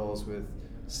goggles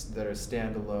that are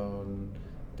standalone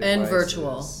devices, and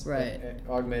virtual, right?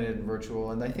 Augmented and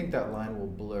virtual, and I think that line will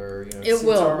blur. It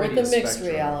will with the mixed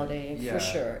reality for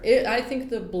sure. I think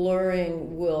the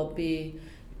blurring will be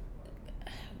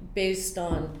based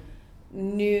on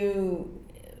new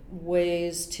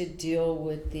ways to deal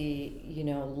with the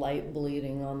light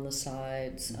bleeding on the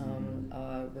sides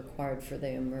required for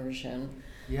the immersion.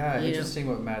 Yeah, interesting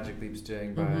what Magic Leap's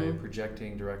doing by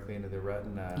projecting directly into the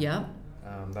retina. Yeah.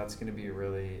 That's going to be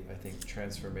really, I think,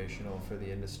 transformational for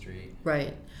the industry.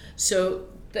 Right. So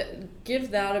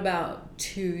give that about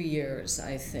 2 years,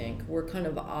 I think. We're kind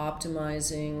of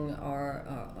optimizing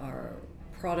our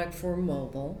product for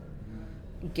mobile.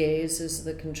 Gaze is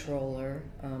the controller,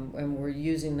 and we're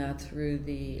using that through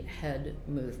the head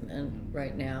movement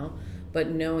right now. But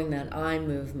knowing that eye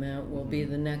movement will be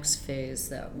the next phase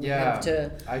that we have to.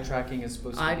 Eye tracking is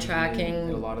supposed to eye be tracking,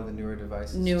 in a lot of the newer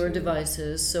devices.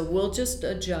 Devices. So we'll just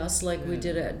adjust like we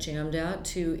did at JAMDAT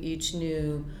to each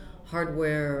new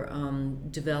hardware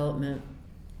development.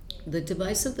 The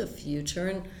device of the future,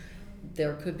 and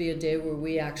there could be a day where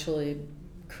we actually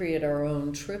create our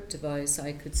own trip device.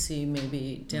 I could see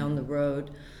maybe down the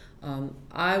road.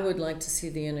 I would like to see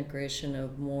the integration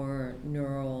of more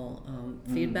neural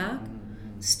feedback,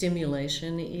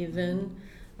 stimulation even.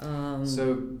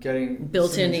 So getting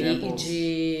built-in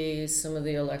EEG, some of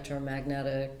the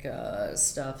electromagnetic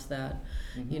stuff that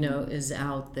is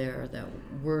out there that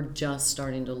we're just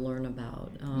starting to learn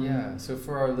about. So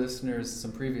for our listeners,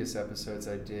 some previous episodes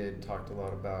I did talked a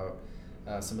lot about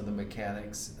some of the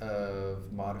mechanics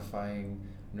of modifying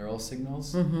neural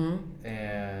signals.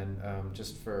 And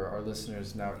just for our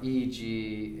listeners now,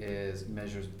 EEG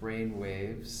measures brain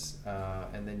waves,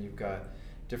 and then you've got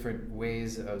different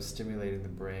ways of stimulating the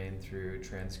brain through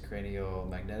transcranial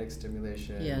magnetic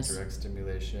stimulation, direct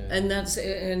stimulation, and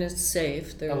it's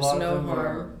safe. There's no harm. A lot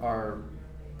of them are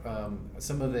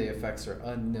some of the effects are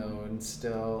unknown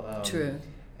still. True.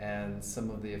 And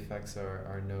some of the effects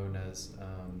are known as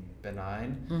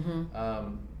benign,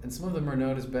 and some of them are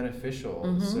known as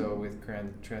beneficial. So with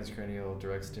transcranial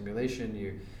direct stimulation,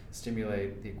 you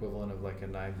stimulate the equivalent of like a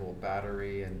 9-volt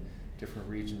battery in different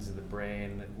regions of the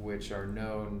brain, which are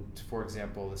known, for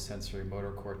example, the sensory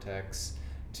motor cortex,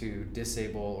 to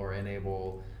disable or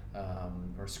enable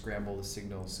or scramble the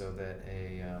signal so that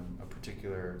a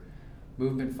particular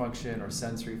movement function or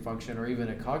sensory function or even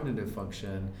a cognitive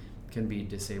function can be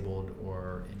disabled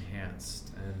or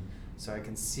enhanced. And so I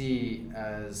can see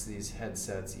as these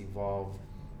headsets evolve,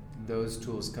 those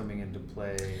tools coming into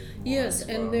play. Yes,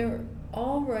 and they're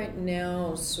all right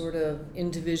now sort of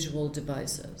individual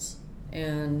devices.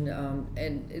 And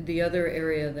the other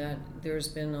area that there's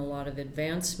been a lot of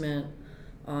advancement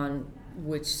on,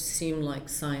 which seemed like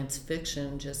science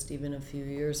fiction just even a few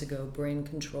years ago,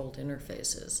 brain-controlled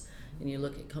interfaces. And you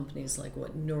look at companies like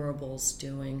what Neurable's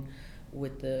doing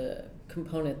with the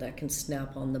component that can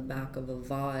snap on the back of a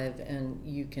Vive, and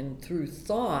you can, through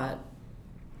thought,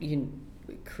 you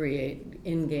create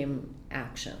in-game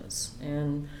actions.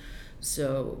 And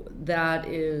so that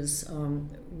is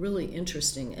really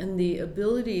interesting. And the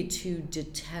ability to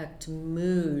detect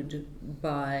mood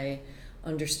by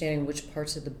understanding which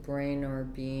parts of the brain are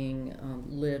being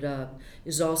lit up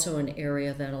is also an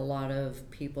area that a lot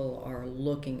of people are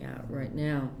looking at right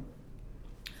now.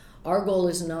 Our goal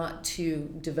is not to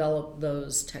develop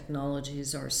those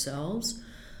technologies ourselves,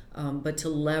 but to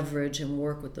leverage and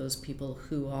work with those people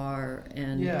who are.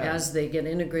 And as they get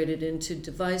integrated into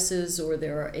devices or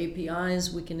there are APIs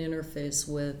we can interface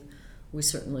with, we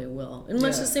certainly will. In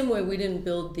much the same way we didn't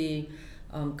build the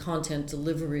content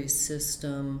delivery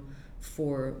system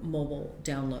for mobile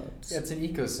downloads. Yeah, it's an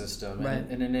ecosystem, right.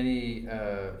 And in any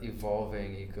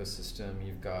evolving ecosystem,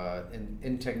 you've got,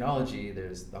 in technology,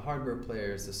 there's the hardware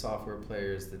players, the software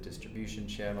players, the distribution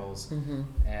channels,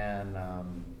 and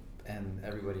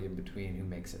everybody in between who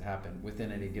makes it happen.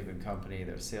 Within any given company,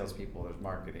 there's salespeople, there's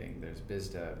marketing, there's biz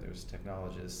dev, there's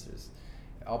technologists, there's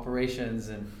operations,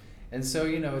 and so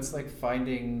it's like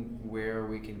finding where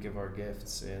we can give our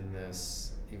gifts in this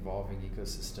evolving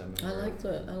ecosystem. I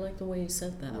like the way you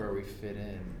said that. Where we fit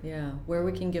in. Yeah, where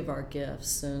we can give our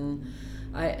gifts. And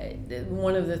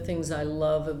one of the things I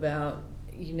love about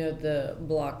the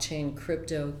blockchain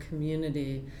crypto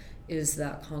community is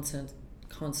that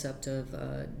concept of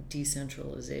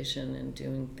decentralization and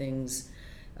doing things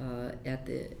at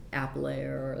the app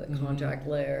layer or the contract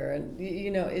layer. And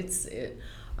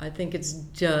I think it's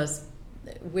just,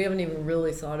 we haven't even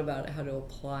really thought about how to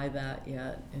apply that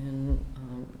yet in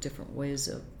different ways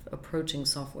of approaching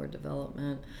software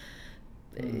development.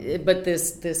 But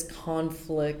this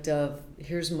conflict of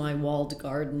here's my walled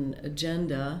garden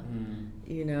agenda,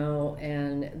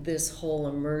 and this whole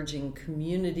emerging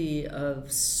community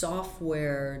of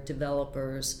software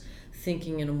developers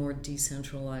thinking in a more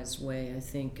decentralized way, I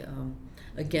think,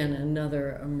 again,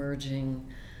 another emerging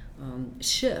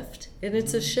shift. And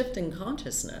it's a shift in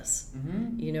consciousness,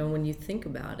 when you think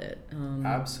about it.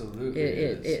 Absolutely.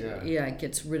 It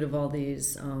gets rid of all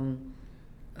these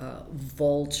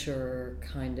vulture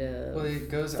kind of Well, it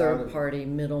goes out third of- party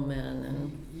middlemen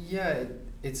and Yeah,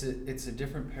 it's a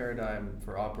different paradigm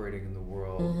for operating in the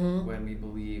world Mhm. when we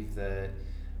believe that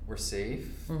we're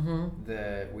safe, Mhm.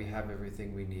 that we have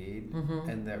everything we need, Mhm.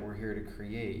 and that we're here to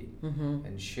create Mhm.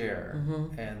 and share,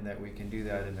 Mhm. and that we can do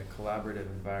that in a collaborative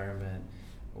environment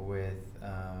with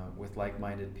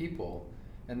like-minded people.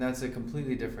 And that's a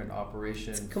completely different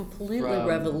operation. It's completely from-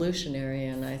 revolutionary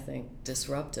and I think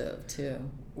disruptive too.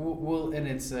 Well, and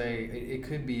it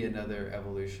could be another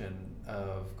evolution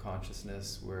of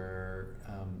consciousness where,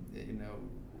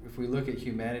 if we look at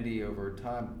humanity over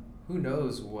time, who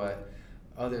knows what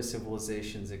other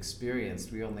civilizations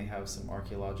experienced? We only have some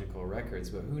archaeological records,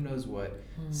 but who knows what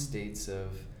states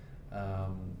of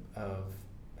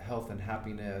health and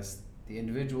happiness the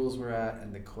individuals were at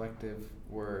and the collective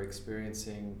were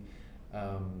experiencing.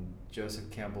 Joseph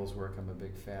Campbell's work, I'm a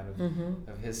big fan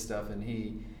of his stuff, and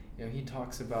he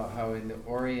talks about how in the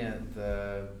Orient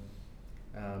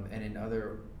and in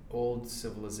other old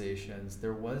civilizations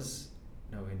there was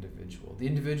no individual. The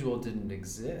individual didn't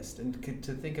exist, and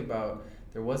to think about,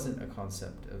 there wasn't a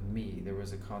concept of me. There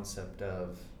was a concept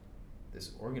of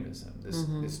this organism,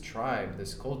 this tribe,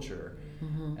 this culture,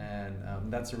 and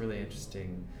that's a really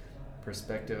interesting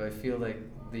perspective. I feel like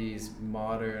these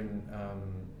modern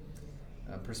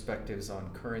perspectives on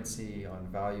currency, on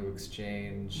value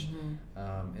exchange,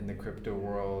 in the crypto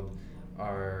world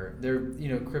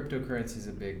cryptocurrency is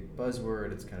a big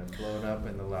buzzword. It's kind of blown up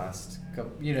in the last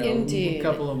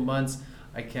couple of months.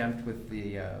 I camped with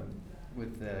the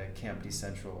Camp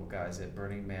Decentral guys at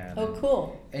Burning Man. Oh,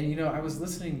 cool. And I was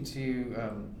listening to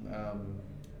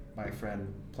my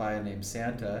friend Playa named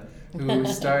Santa, who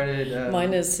started.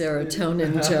 Mine is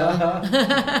Serotonin Joe.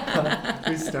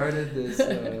 Who started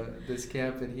this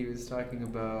camp, and he was talking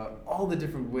about all the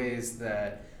different ways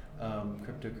that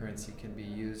cryptocurrency can be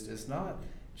used as not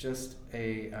just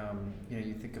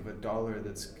you think of a dollar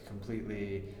that's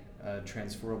completely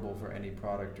transferable for any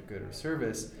product or good or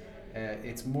service.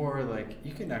 It's more like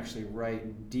you can actually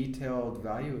write detailed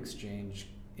value exchange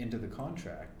into the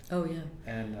contract. Oh yeah.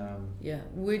 And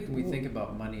when we think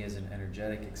about money as an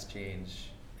energetic exchange,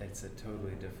 it's a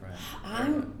totally different.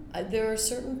 There are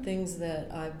certain things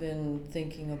that I've been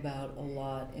thinking about a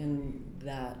lot in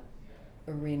that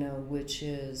arena, which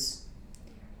is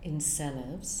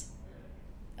incentives,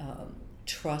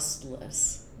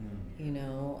 trustless,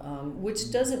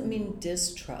 which doesn't mean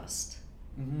distrust.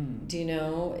 Mm-hmm. Do you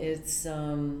know? It's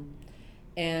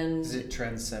and is it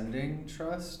transcending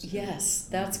trust? Yes,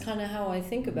 that's kind of how I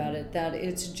think about it. That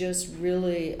it's just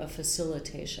really a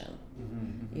facilitation,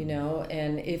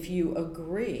 and if you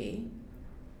agree,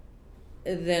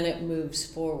 then it moves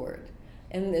forward.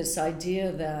 And this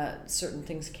idea that certain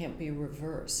things can't be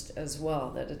reversed as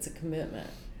well, that it's a commitment.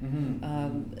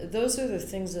 Those are the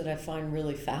things that I find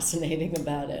really fascinating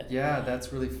about it. Yeah,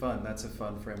 that's really fun. That's a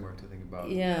fun framework to think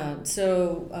about. Yeah,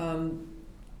 so,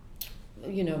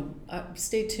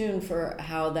 stay tuned for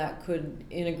how that could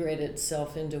integrate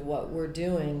itself into what we're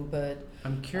doing, but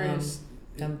I'm curious.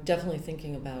 I'm definitely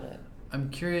thinking about it. I'm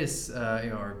curious,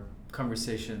 our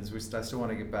conversations, I still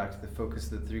want to get back to the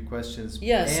focus of the three questions.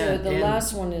 Yeah, so the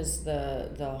last one is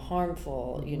the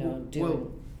harmful, doing.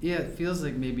 Well, yeah, it feels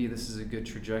like maybe this is a good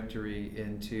trajectory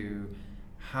into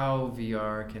how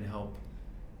VR can help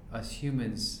us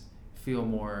humans feel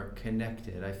more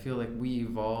connected. I feel like we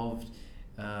evolved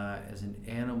as an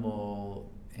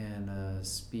animal and a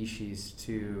species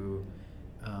to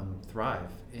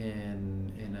thrive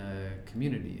in a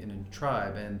community, in a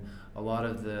tribe, and a lot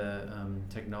of the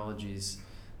technologies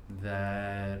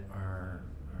that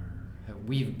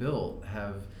we've built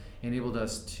have enabled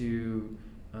us to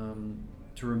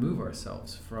remove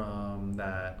ourselves from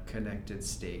that connected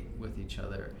state with each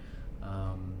other,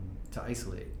 to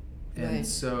isolate. And Right.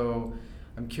 so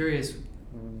I'm curious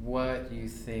what you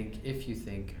think, if you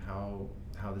think, how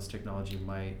this technology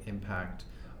might impact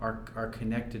our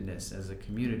connectedness as a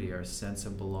community, our sense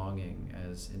of belonging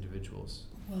as individuals.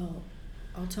 Well,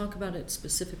 I'll talk about it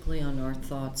specifically on our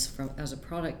thoughts as a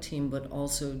product team, but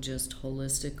also just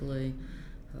holistically.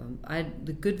 I had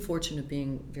the good fortune of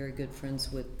being very good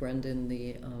friends with Brendan,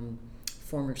 the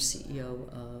former CEO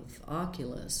of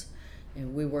Oculus,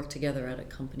 and we worked together at a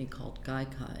company called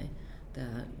Gaikai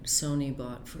that Sony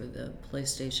bought for the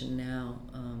PlayStation Now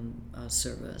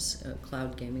service, a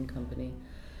cloud gaming company.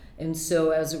 And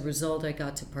so as a result, I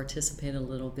got to participate a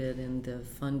little bit in the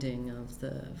funding of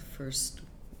the first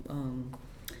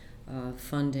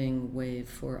funding wave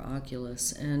for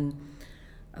Oculus. And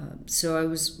so I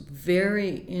was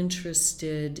very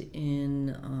interested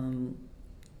in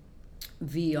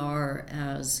VR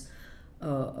as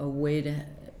a way to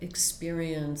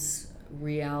experience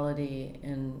reality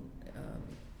and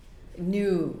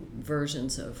new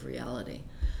versions of reality.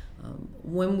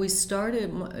 When we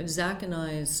started, Zach and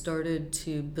I started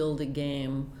to build a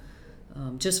game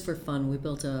just for fun. We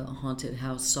built a haunted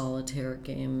house solitaire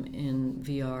game in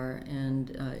VR, and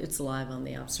it's live on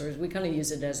the App Stores. We kind of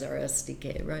use it as our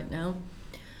SDK right now.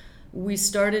 We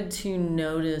started to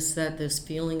notice that this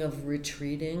feeling of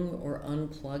retreating or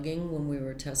unplugging when we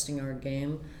were testing our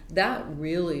game, that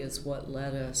really is what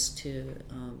led us to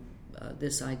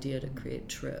this idea to create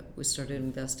Trip. We started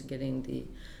investigating the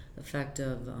effect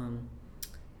of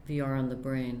VR on the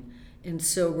brain. And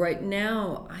so right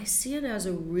now, I see it as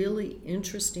a really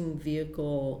interesting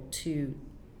vehicle to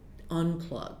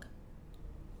unplug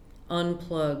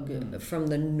from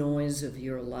the noise of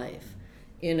your life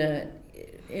in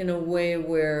a way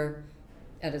where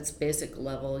at its basic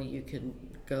level you can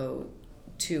go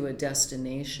to a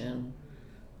destination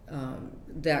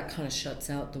that kind of shuts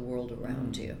out the world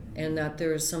around you, and that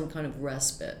there is some kind of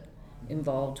respite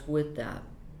involved with that.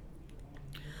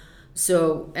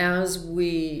 So as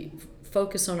we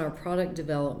focus on our product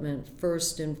development,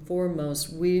 first and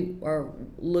foremost, we are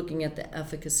looking at the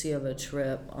efficacy of a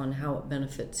trip on how it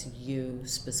benefits you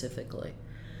specifically.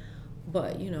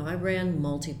 But, I ran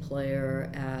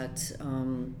multiplayer at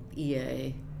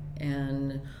EA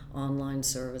and online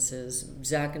services.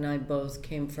 Zach and I both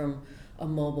came from a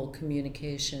mobile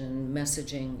communication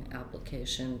messaging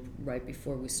application right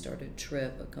before we started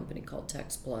Trip, a company called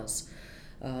Text Plus.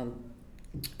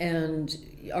 And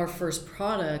our first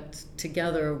product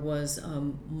together was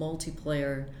a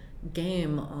multiplayer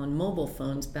game on mobile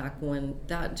phones back when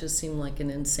that just seemed like an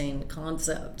insane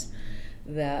concept.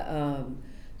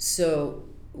 So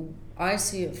I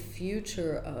see a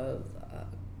future of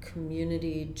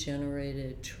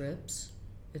community-generated trips,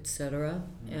 etc.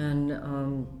 And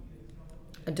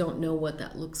I don't know what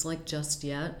that looks like just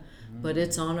yet, but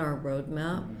it's on our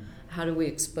roadmap. How do we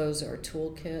expose our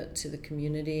toolkit to the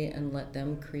community and let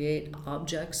them create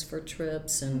objects for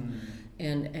trips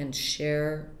and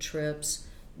share trips?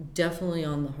 Definitely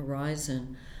on the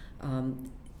horizon.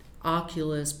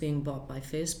 Oculus being bought by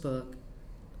Facebook,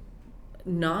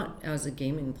 not as a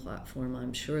gaming platform,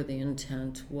 I'm sure the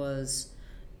intent was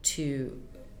to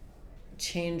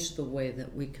change the way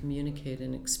that we communicate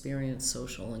and experience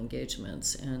social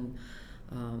engagements. And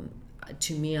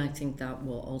to me, I think that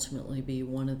will ultimately be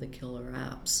one of the killer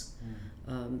apps,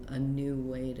 a new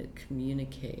way to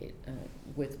communicate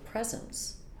with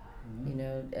presence,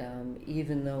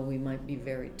 even though we might be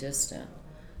very distant.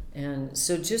 And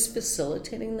so just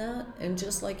facilitating that, and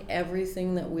just like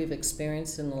everything that we've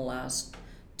experienced in the last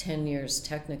 10 years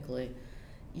technically,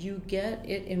 you get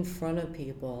it in front of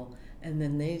people and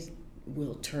then they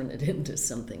will turn it into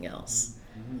something else.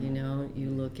 You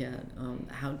look at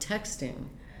how texting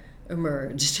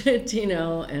emerged,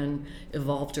 and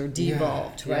evolved or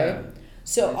devolved, right? Yeah.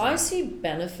 So I see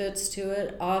benefits to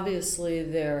it. Obviously,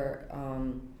 there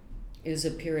is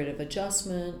a period of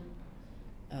adjustment.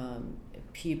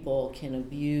 People can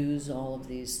abuse all of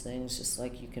these things, just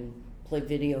like you can play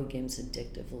video games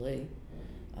addictively.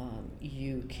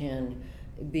 You can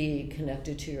be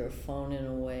connected to your phone in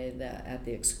a way that at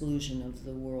the exclusion of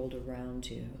the world around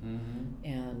you.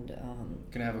 And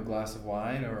can I have a glass of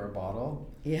wine or a bottle?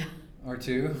 Yeah. Or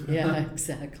two? Yeah,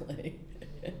 exactly.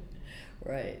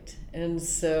 Right. And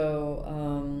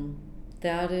so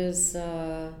that is,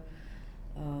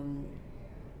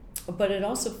 but it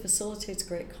also facilitates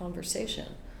great conversation.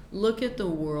 Look at the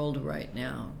world right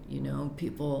now.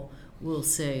 People will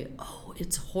say, oh,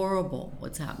 it's horrible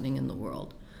what's happening in the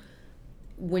world.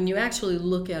 When you actually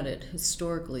look at it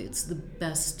historically, it's the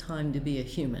best time to be a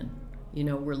human.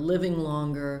 We're living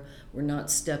longer. We're not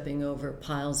stepping over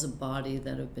piles of bodies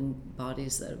that have been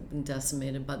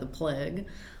decimated by the plague,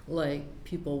 like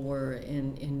people were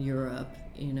in Europe,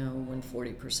 when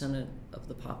 40% of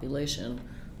the population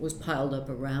was piled up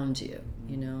around you,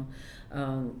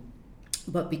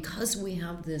 But because we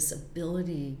have this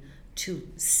ability to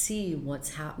see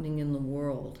what's happening in the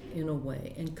world in a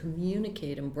way and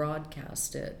communicate and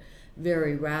broadcast it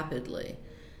very rapidly,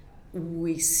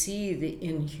 we see the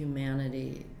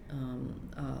inhumanity,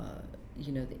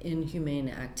 the inhumane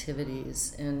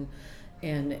activities, and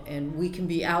we can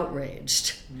be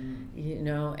outraged,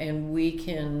 and we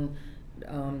can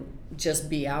just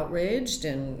be outraged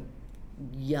and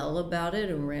yell about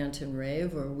it and rant and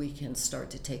rave, or we can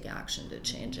start to take action to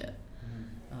change it.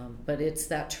 But it's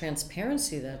that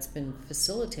transparency that's been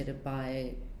facilitated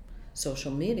by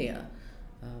social media.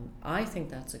 I think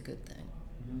that's a good thing.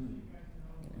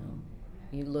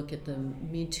 You look at the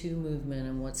Me Too movement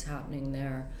and what's happening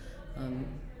there.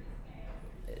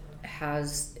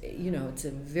 has, it's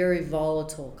a very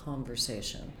volatile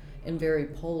conversation and very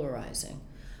polarizing,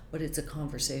 but it's a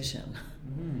conversation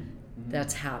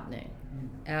that's happening.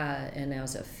 And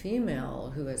as a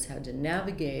female who has had to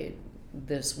navigate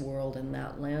this world and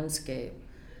that landscape,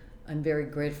 I'm very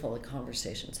grateful the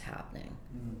conversation's happening.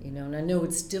 And I know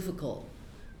it's difficult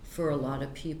for a lot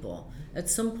of people. At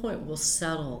some point we'll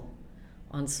settle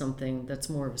on something that's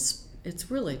more of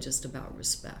it's really just about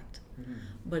respect.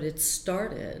 But it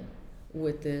started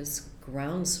with this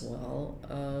groundswell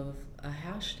of a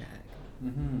hashtag.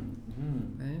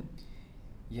 Right?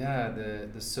 Yeah,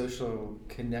 the social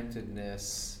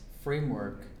connectedness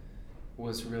framework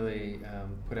was really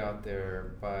put out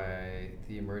there by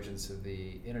the emergence of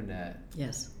the internet.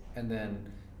 Yes. And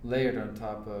then layered on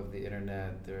top of the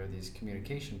internet, there are these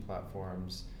communication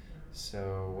platforms.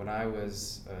 So when I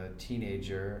was a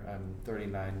teenager, I'm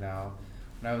 39 now,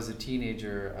 when I was a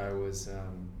teenager, I was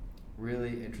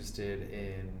really interested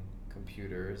in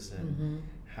computers and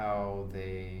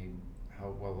I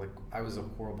was a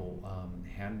horrible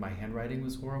my handwriting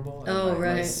was horrible. And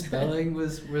my spelling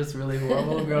was really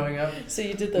horrible growing up. So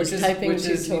you did those typing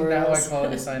tutorials. Now I call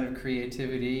it a sign of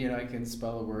creativity. I can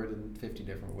spell a word in 50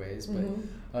 different ways.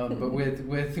 But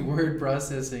with word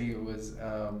processing, it was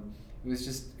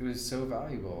so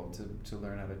valuable to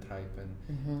learn how to type and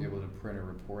be able to print a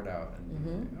report out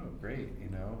and great.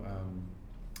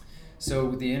 So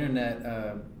with the internet,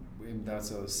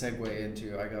 that's a segue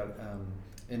into I got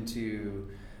into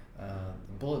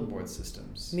bulletin board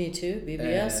systems. Me too,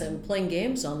 BBS, and playing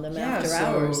games on them after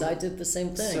hours. I did the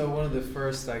same thing. So one of the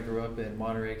first, I grew up in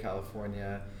Monterey,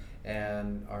 California,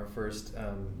 and our first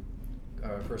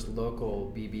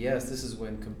local BBS. This is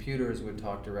when computers would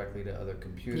talk directly to other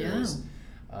computers.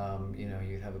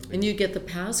 You'd have a big... And you get the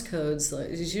passcodes.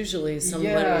 It's usually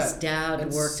somebody's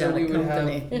dad worked at a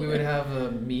company. We would have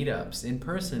meetups,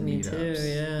 in-person meetups. Me too,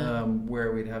 yeah.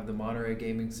 Where we'd have the Monterey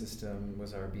Gaming System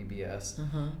was our BBS,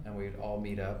 and we'd all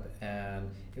meet up,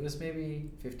 and it was maybe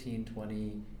 15,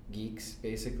 20 geeks,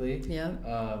 basically. Yeah.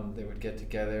 They would get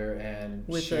together and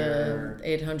with share...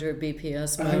 the 800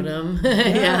 BPS modem.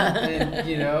 And,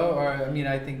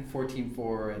 I think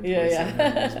 14.4 and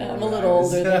 2700 was more I'm a little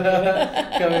older than you.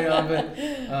 coming on,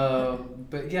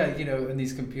 but yeah, and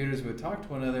these computers would talk to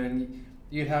one another, and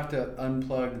you'd have to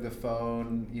unplug the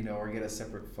phone, or get a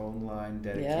separate phone line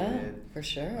dedicated. Yeah, for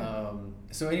sure.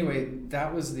 So anyway,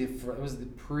 that was the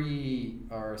pre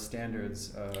our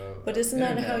standards. But isn't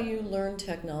internet. that how you learn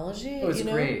technology? Oh, it's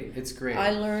great. It's great.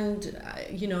 I learned,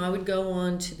 I would go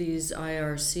on to these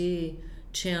IRC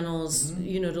channels,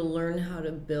 to learn how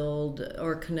to build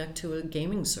or connect to a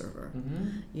gaming server,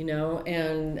 and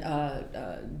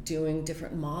doing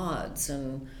different mods.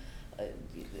 And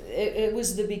it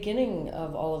was the beginning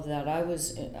of all of that. I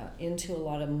was into a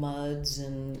lot of MUDs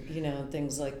and,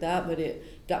 things like that, but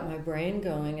it got my brain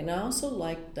going. And I also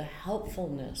liked the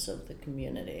helpfulness of the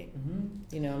community,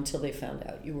 until they found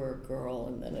out you were a girl,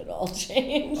 and then it all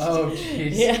changed. Oh,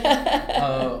 jeez.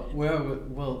 Yeah.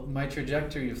 Well, my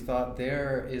trajectory of thought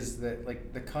there is that,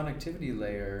 like, the connectivity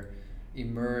layer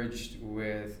emerged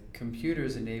with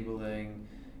computers enabling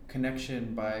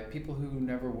connection by people who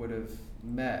never would have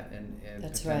met and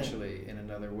That's potentially in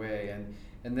another way.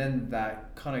 And then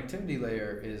that connectivity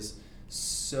layer is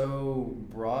so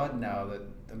broad now that,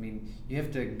 you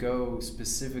have to go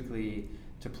specifically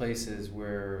to places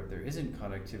where there isn't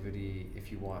connectivity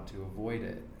if you want to avoid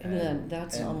it. And then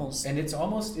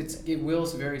it will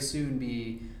very soon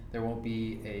be, there won't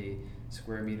be a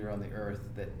square meter on the earth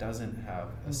that doesn't have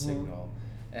a signal.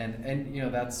 And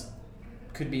that's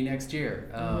could be next year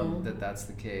that's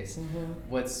the case.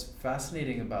 What's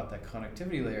fascinating about that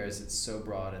connectivity layer is it's so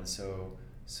broad and so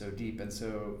deep. And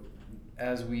so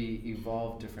as we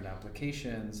evolve different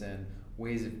applications and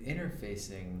ways of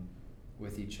interfacing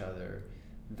with each other,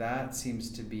 that seems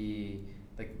to be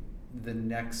like the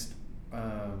next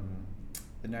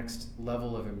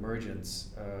level of emergence.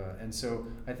 And so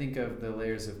I think of the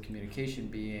layers of communication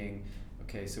being,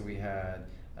 so we had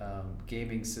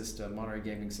gaming system, Monterey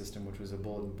Gaming System, which was a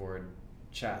bulletin board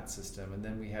chat system, and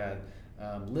then we had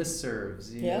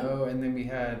listservs, and then we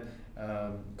had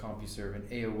CompuServe and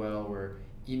AOL, where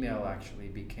email actually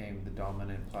became the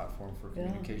dominant platform for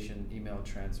communication. Email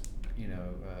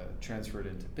transferred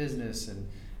into business, and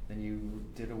then you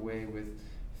did away with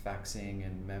faxing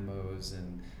and memos,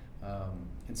 and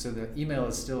so the email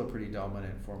is still a pretty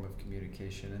dominant form of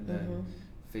communication, and then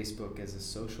Facebook as a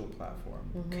social platform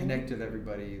connected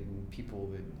everybody and people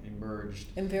that emerged.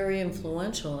 And very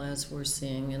influential, as we're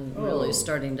seeing, and really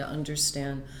starting to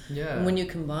understand. Yeah. And when you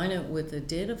combine it with the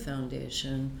data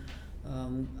foundation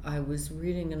I was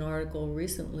reading an article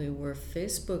recently where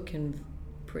Facebook can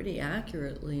pretty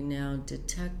accurately now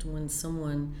detect when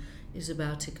someone is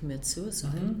about to commit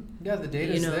suicide. Mm-hmm. Yeah, the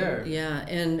data's there. Yeah,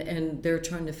 and they're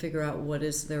trying to figure out what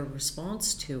is their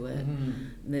response to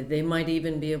it. They might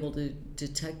even be able to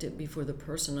detect it before the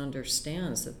person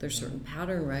understands that there's certain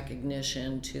pattern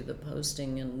recognition to the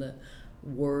posting and the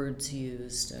words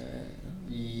used.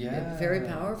 Very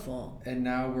powerful. And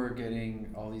now we're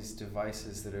getting all these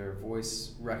devices that are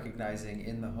voice recognizing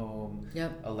in the home.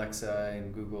 Yep. Alexa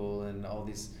and Google and all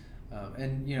these.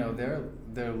 And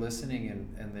they're listening,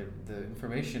 and the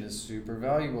information is super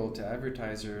valuable to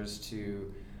advertisers,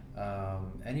 to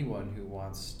anyone who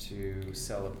wants to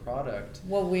sell a product.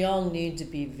 Well, we all need to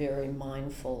be very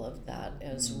mindful of that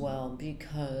as well,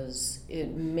 because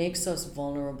it makes us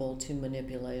vulnerable to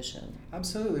manipulation.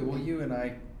 Absolutely. Well, you and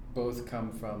I both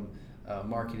come from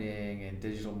marketing and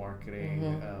digital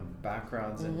marketing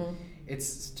backgrounds, and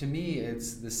to me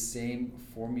it's the same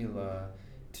formula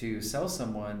to sell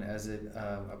someone as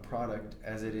a product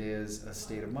as it is a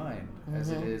state of mind, as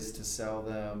it is to sell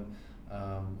them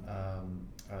a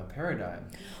paradigm.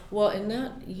 Well, and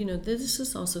that, this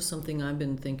is also something I've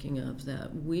been thinking of,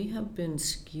 that we have been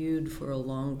skewed for a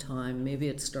long time, maybe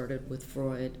it started with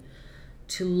Freud,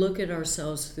 to look at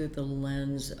ourselves through the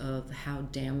lens of how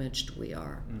damaged we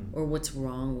are or what's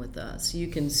wrong with us. You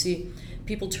can see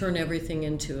people turn everything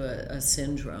into a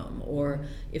syndrome, or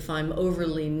if I'm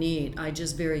overly neat, I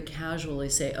just very casually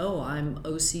say, oh, I'm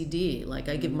OCD, like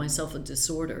I give myself a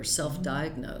disorder,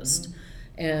 self-diagnosed.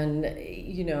 And,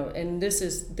 and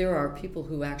there are people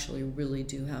who actually really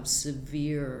do have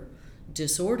severe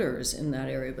disorders in that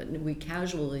area, but we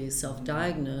casually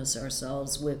self-diagnose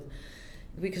ourselves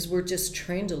because we're just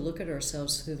trained to look at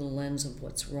ourselves through the lens of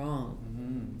what's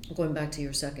wrong. Going back to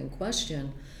your second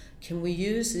question, can we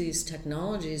use these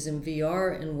technologies in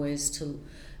VR in ways to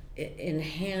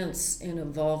enhance and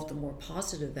evolve the more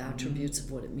positive attributes of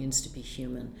what it means to be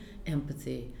human?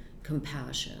 Empathy,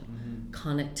 compassion,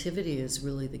 connectivity is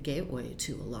really the gateway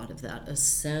to a lot of that, a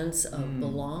sense of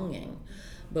belonging.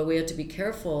 But we have to be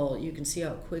careful. You can see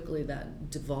how quickly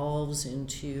that devolves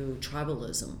into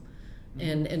tribalism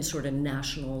and sort of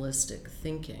nationalistic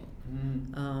thinking.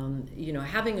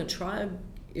 Having a tribe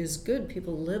is good.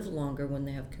 People live longer when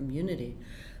they have community,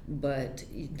 but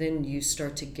then you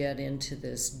start to get into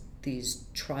these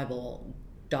tribal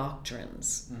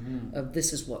doctrines of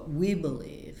this is what we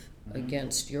believe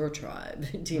against your tribe,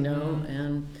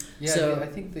 and so I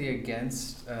think the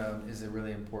against is a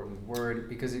really important word,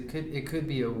 because it could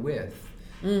be a with.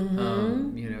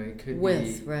 It could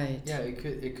with, be right. Yeah,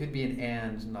 it could be an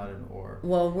and, not an or.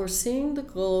 Well, we're seeing the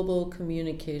global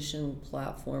communication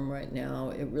platform right now.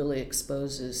 It really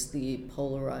exposes the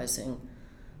polarizing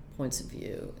points of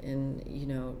view, and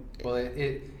well,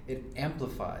 it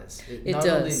amplifies. It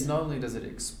does. Not only does it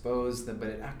expose them, but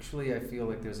it actually, I feel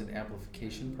like there's an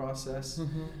amplification process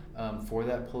for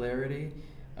that polarity,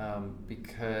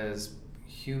 because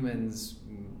humans,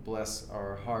 bless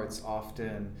our hearts,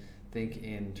 often think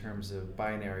in terms of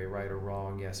binary, right or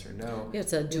wrong, yes or no. Yeah,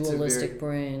 it's a dualistic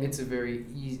brain. It's a very,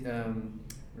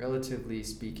 relatively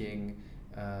speaking,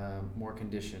 more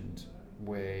conditioned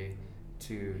way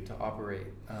to operate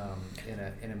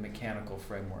in a mechanical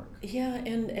framework. Yeah,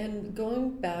 and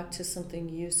going back to something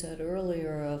you said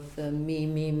earlier of the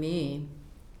me,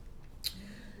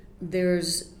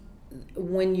 there's,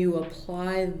 when you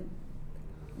apply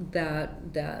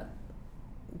that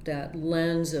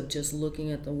lens of just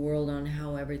looking at the world on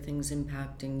how everything's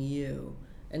impacting you,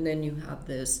 and then you have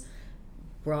this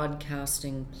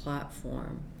broadcasting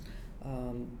platform,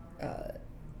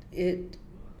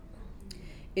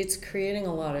 it's creating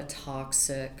a lot of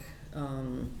toxic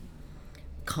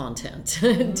content,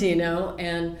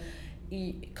 and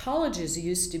colleges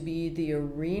used to be the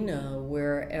arena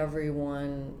where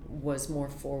everyone was more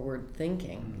forward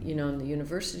thinking, in the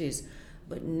universities.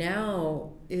 But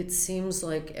now it seems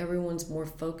like everyone's more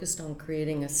focused on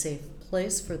creating a safe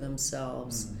place for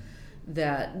themselves,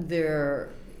 that they're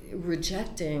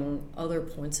rejecting other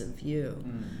points of view.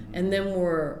 And then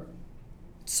we're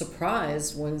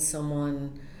surprised when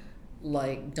someone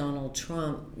like Donald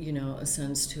Trump,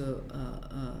 ascends to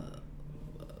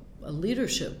a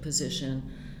leadership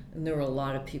position. And there were a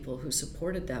lot of people who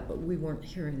supported that, but we weren't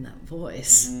hearing that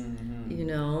voice,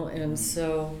 and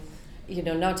so...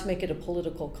 not to make it a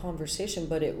political conversation,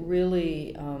 but it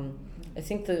really, I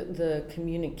think the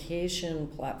communication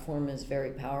platform is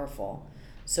very powerful.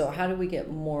 So how do we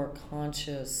get more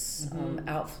conscious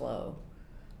outflow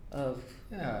of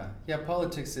yeah.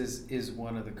 Politics is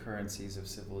one of the currencies of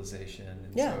civilization,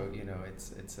 and so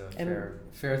it's a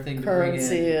fair thing to bring in.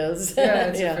 Currency is it's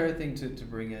a fair thing to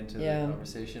bring into the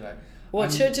conversation.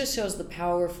 It just shows the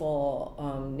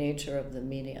powerful nature of the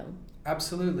medium.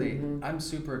 Absolutely, I'm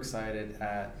super excited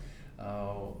at.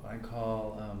 I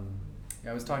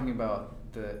was talking about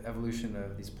the evolution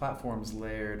of these platforms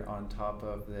layered on top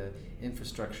of the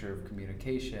infrastructure of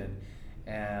communication.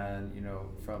 And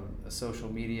from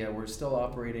social media, we're still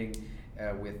operating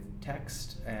with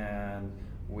text and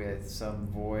with some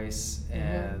voice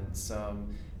and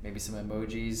maybe some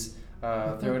emojis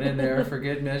thrown in there for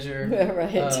good measure.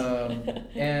 Right.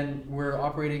 And we're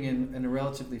operating in a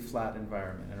relatively flat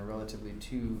environment, in a relatively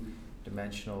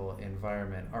two-dimensional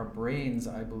environment. Our brains,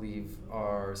 I believe,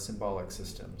 are symbolic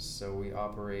systems. So we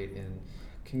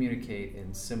communicate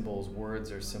in symbols.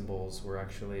 Words are symbols. We're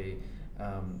actually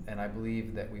and I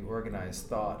believe that we organize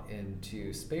thought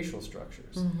into spatial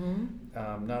structures.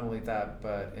 Not only that,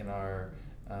 but in our,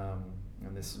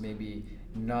 and this may be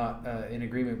not in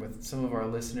agreement with some of our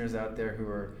listeners out there who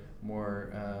are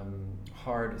more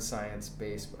hard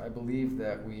science-based, but I believe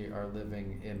that we are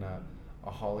living in a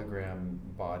hologram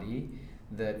body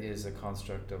that is a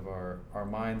construct of our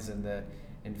minds, and that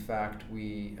in fact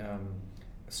we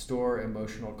store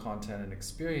emotional content and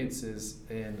experiences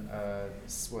in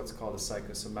what's called a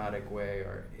psychosomatic way,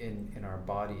 or in our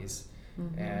bodies.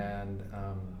 And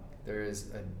there is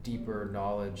a deeper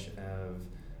knowledge of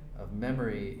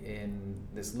memory in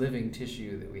this living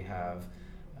tissue that we have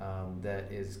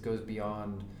that goes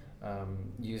beyond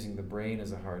using the brain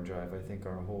as a hard drive. I think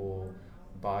our whole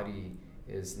body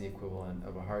is the equivalent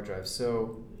of a hard drive.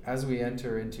 So as we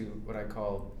enter into what I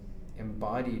call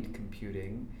embodied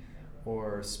computing,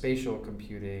 or spatial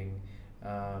computing,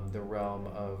 the realm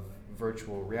of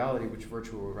virtual reality, which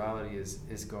virtual reality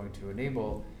is going to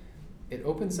enable, it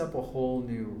opens up a whole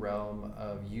new realm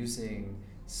of using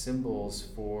symbols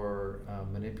for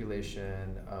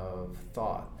manipulation of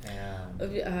thought.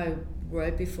 And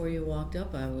right before you walked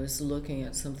up, I was looking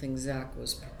at something Zach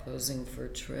was proposing for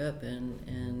Trip,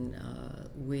 and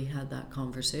we had that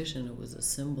conversation. It was a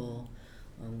symbol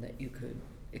that you could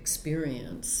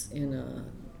experience in a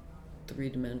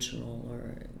three-dimensional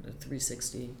or a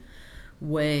 360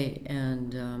 way,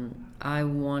 and I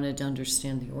wanted to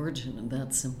understand the origin of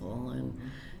that symbol, and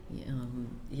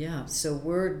so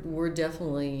we're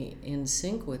definitely in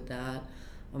sync with that.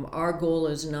 Our goal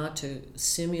is not to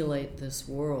simulate this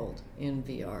world in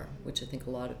VR, which I think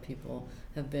a lot of people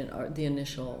have been. The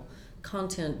initial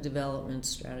content development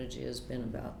strategy has been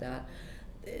about that.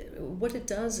 What it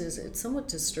does is it's somewhat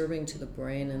disturbing to the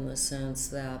brain in the sense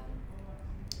that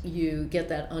you get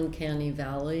that uncanny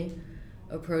valley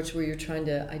approach where you're trying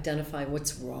to identify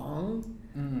what's wrong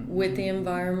with the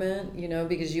environment,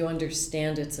 because you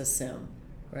understand it's a sim,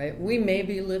 right? We may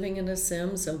be living in a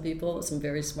sim. Some people, some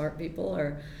very smart people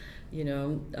are,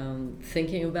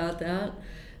 thinking about that.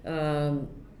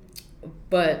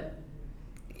 But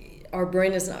our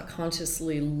brain is not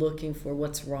consciously looking for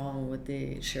what's wrong with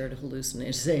the shared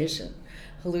hallucination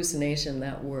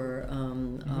that we're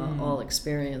all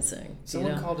experiencing.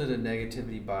 Someone called it a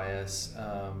negativity bias,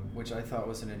 which I thought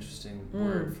was an interesting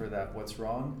word for that. What's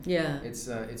wrong? Yeah. It's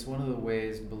one of the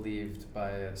ways believed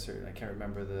by a certain, I can't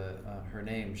remember her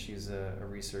name. She's a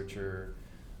researcher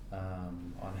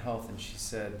on health, and she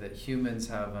said that humans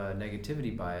have a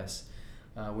negativity bias,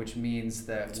 which means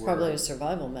that it's probably a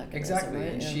survival mechanism. Exactly,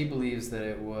 right? and she believes that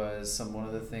it was one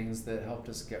of the things that helped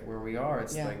us get where we are.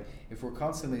 It's like if we're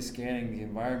constantly scanning the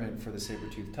environment for the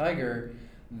saber-toothed tiger,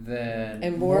 then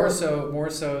and more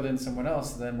so than someone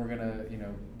else, then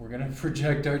we're gonna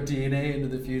project our DNA into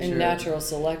the future. And natural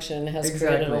selection has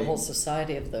created a whole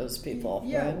society of those people.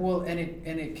 Yeah, right? Well, and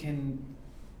it can.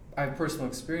 I have personal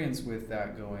experience with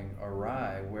that going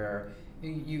awry, where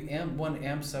one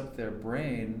amps up their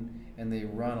brain, and they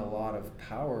run a lot of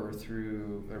power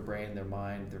through their brain, their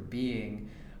mind, their being,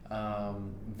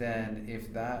 then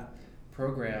if that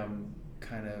program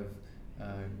kind of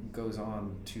goes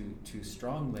on too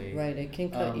strongly... Right, it can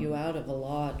cut you out of a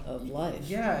lot of life.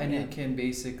 Yeah, and it can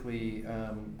basically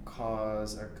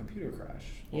cause a computer crash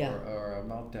or a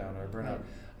meltdown or a burnout. Right.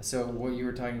 So what you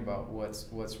were talking about,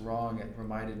 what's wrong, it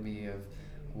reminded me of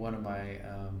one of my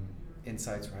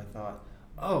insights where I thought,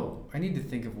 I need to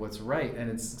think of what's right. And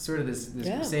it's sort of this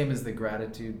same as the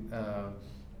gratitude,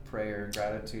 prayer,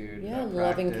 gratitude,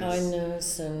 loving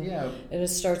kindness. And it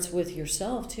starts with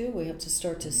yourself, too. We have to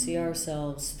start to see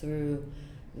ourselves through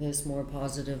this more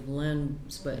positive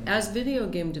lens. But as video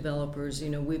game developers,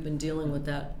 we've been dealing with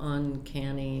that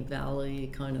uncanny valley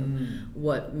kind of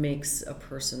what makes a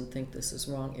person think this is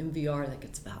wrong. In VR, that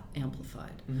gets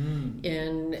amplified.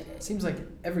 And it seems like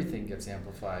everything gets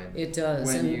amplified. It does.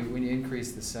 When you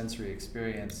increase the sensory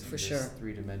experience in this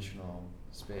three-dimensional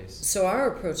space. So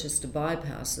our approach is to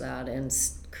bypass that and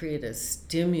create a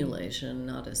stimulation,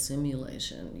 not a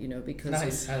simulation, because...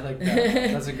 Nice, I like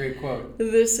that. That's a great quote.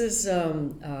 This is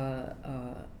a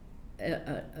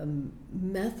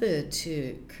method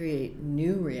to create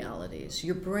new realities.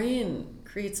 Your brain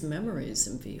creates memories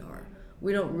in VR.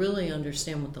 We don't really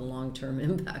understand what the long-term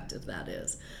impact of that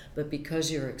is, but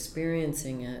because you're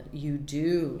experiencing it, you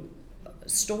do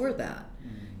store that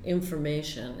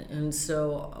information. And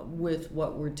so with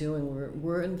what we're doing,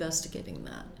 we're investigating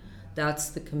that. That's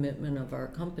the commitment of our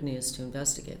company, is to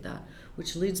investigate that,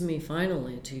 which leads me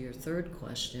finally to your third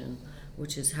question,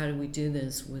 which is how do we do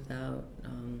this without,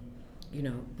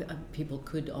 people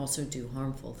could also do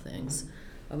harmful things.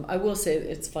 I will say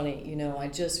it's funny, I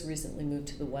just recently moved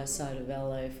to the west side of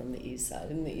LA from the east side.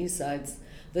 And the east side's,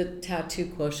 the tattoo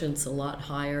quotient's a lot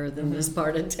higher than this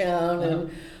part of town.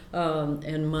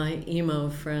 And my emo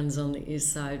friends on the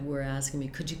east side were asking me,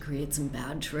 could you create some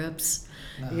bad trips?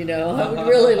 I would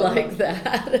really like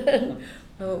that. And,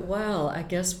 well, I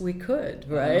guess we could,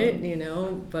 right?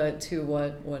 But to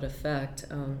what effect?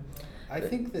 I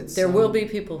think that there will be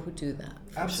people who do that.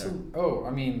 Absolutely. Sure. Oh, I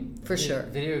mean, for sure.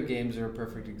 Video games are a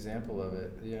perfect example of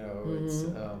it.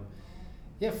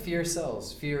 It's fear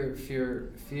sells. Fear.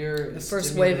 The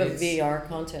first wave of VR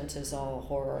content is all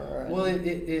horror. Well,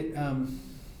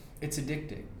 it's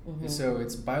addicting. So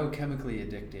it's biochemically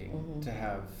addicting to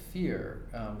have fear.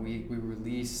 We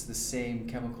release the same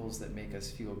chemicals that make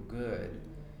us feel good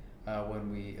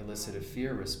when we elicit a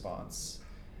fear response,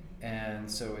 and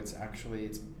so it's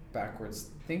backwards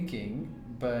thinking,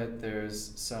 but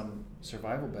there's some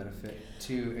survival benefit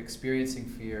to experiencing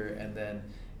fear and then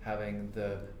having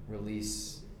the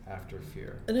release after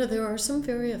fear. No, there are some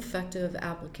very effective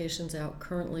applications out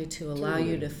currently to allow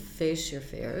you to face your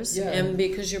fears, and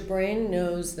because your brain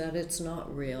knows that it's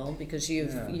not real, because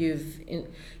you've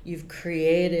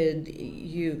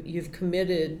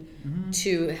committed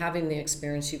to having the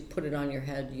experience. You've put it on your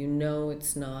head.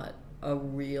 It's not a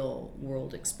real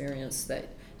world experience, that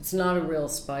it's not a real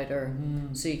spider.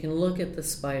 So you can look at the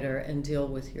spider and deal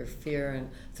with your fear, and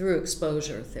through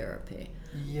exposure therapy.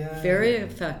 Very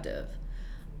effective.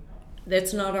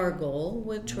 That's not our goal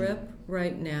with TRIP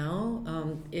right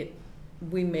now.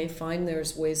 We may find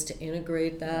there's ways to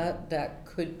integrate that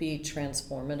could be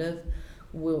transformative.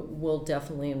 We'll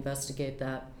definitely investigate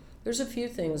that. There's a few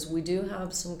things. We do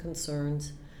have some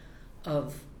concerns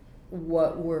of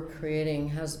what we're creating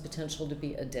has the potential to be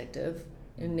addictive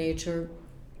in nature,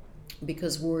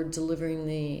 because we're delivering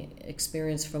the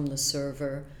experience from the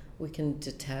server. We can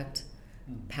detect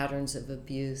patterns of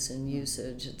abuse and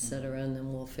usage, etc., and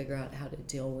then we'll figure out how to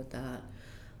deal with that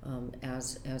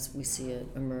as we see it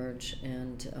emerge.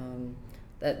 And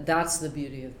that's the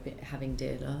beauty of having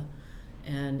data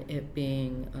and it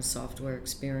being a software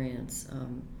experience.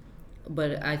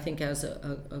 But I think as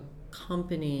a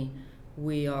company,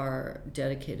 we are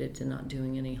dedicated to not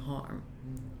doing any harm.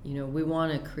 We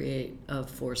want to create a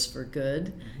force for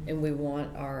good, and we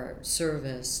want our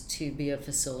service to be a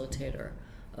facilitator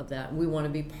of that. We want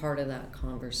to be part of that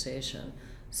conversation.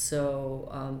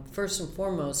 So first and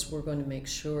foremost, we're going to make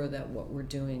sure that what we're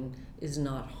doing is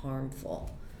not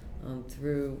harmful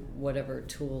through whatever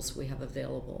tools we have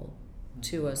available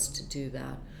to us to do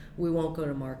that. We won't go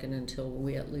to market until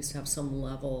we at least have some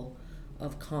level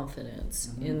of confidence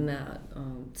in that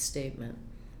statement.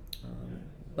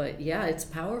 But yeah, it's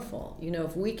powerful.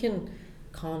 If we can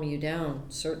calm you down,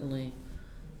 certainly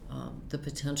the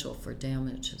potential for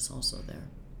damage is also there.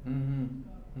 And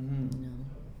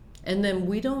then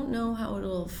we don't know how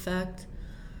it'll affect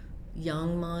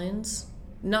young minds,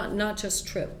 not just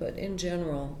TRIP, but in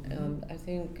general. I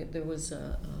think there was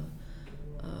a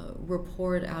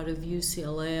report out of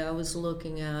UCLA I was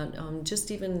looking at,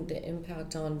 just even the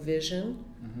impact on vision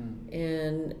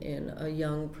in a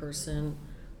young person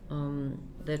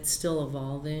that's still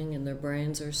evolving, and their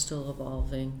brains are still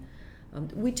evolving.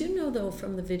 We do know, though,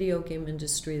 from the video game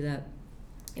industry that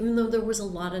even though there was a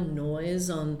lot of noise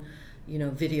on,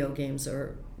 video games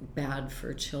are bad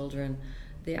for children,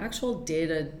 the actual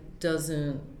data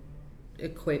doesn't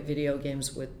equate video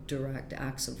games with direct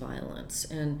acts of violence.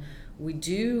 And we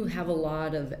do have a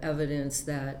lot of evidence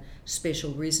that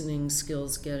spatial reasoning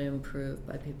skills get improved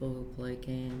by people who play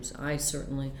games. I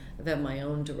certainly have had my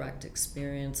own direct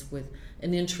experience with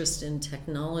an interest in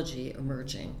technology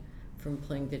emerging from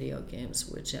playing video games,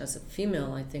 which as a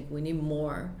female, I think we need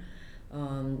more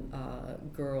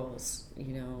girls,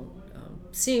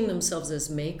 seeing themselves as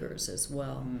makers as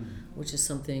well, which is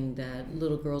something that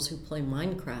little girls who play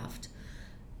Minecraft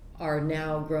are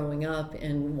now growing up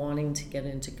and wanting to get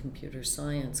into computer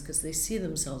science because they see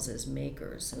themselves as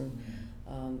makers, and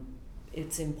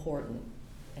it's important.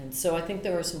 And so I think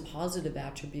there are some positive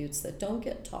attributes that don't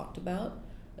get talked about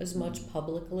as much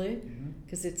publicly,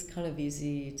 because it's kind of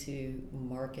easy to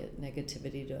market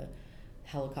negativity to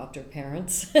helicopter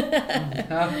parents.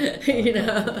 Parents,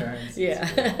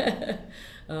 Yeah.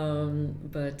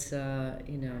 But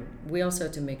we also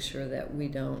have to make sure that we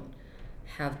don't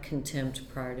have contempt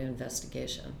prior to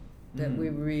investigation, that we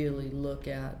really look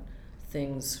at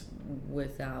things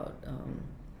without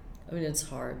it's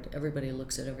hard. Everybody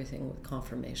looks at everything with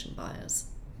confirmation bias.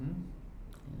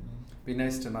 Be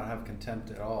nice to not have contempt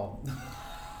at all.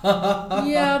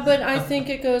 Yeah, but I think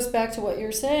it goes back to what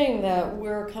you're saying, that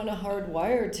we're kind of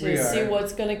hardwired to see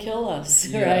what's going to kill us,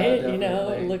 right?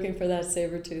 Definitely. Looking for that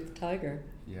saber-toothed tiger.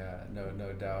 Yeah,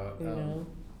 no doubt.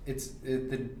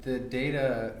 The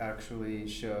data actually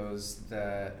shows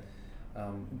that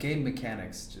game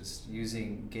mechanics, just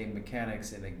using game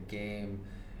mechanics in a game,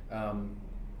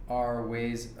 are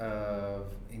ways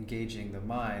of engaging the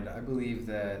mind. I believe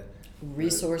that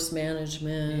resource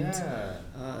management,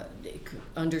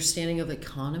 understanding of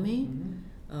economy,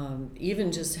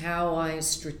 even just how I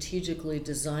strategically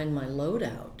design my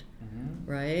loadout,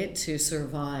 right, to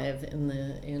survive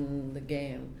in the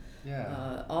game.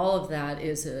 All of that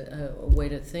is a way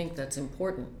to think that's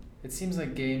important. It seems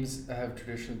like games have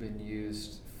traditionally been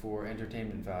used for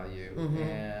entertainment value,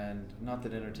 and not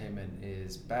that entertainment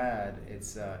is bad.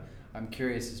 It's I'm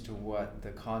curious as to what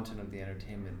the content of the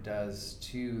entertainment does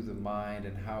to the mind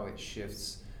and how it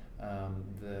shifts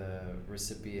the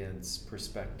recipient's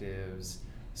perspectives,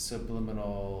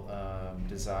 subliminal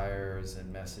desires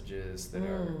and messages that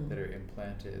are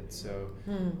implanted. So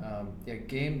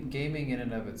gaming in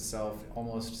and of itself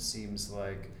almost seems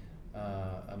like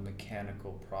a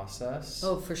mechanical process.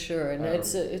 Oh, for sure, and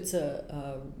it's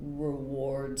a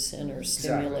reward center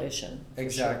stimulation.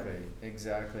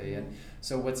 Exactly. And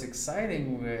so what's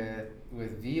exciting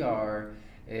with VR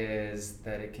is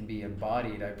that it can be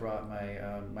embodied. I brought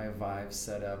my Vive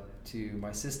setup to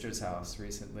my sister's house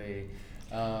recently.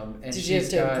 And did you have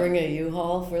to bring a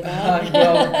U-Haul for that?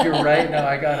 Well, you're right. No,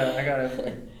 I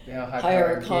gotta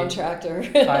hire a contractor.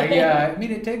 I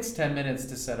mean, it takes 10 minutes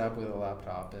to set up with a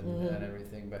laptop and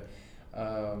everything, but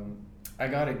I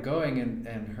got it going,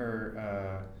 and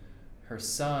her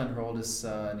son, her oldest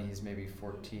son, he's maybe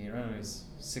 14, I don't know, he's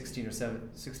 16 or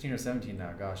 17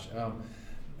 now, gosh.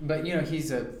 But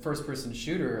he's a first-person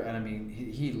shooter, and I mean,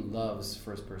 he loves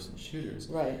first-person shooters.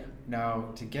 Right. Now,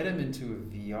 to get him into a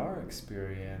VR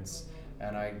experience,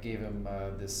 and I gave him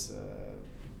this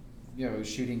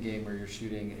shooting game where you're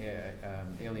shooting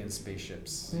alien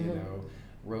spaceships,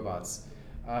 robots,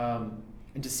 and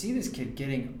to see this kid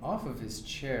getting off of his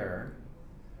chair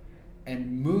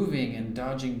and moving and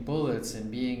dodging bullets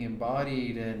and being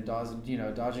embodied and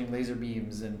dodging laser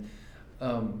beams, and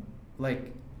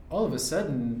all of a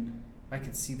sudden I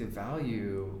could see the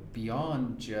value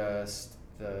beyond just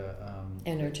the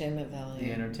entertainment value.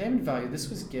 The entertainment value. This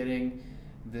was getting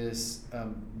this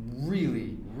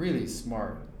really, really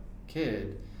smart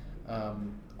kid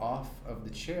off of the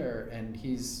chair, and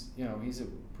he's a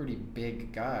pretty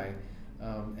big guy,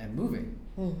 and moving.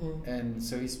 And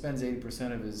so he spends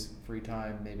 80% of his free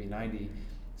time, maybe 90,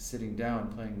 sitting down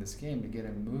playing this game to get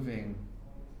him moving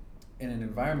in an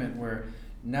environment where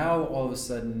now all of a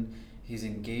sudden he's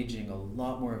engaging a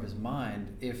lot more of his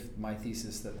mind, if my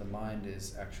thesis that the mind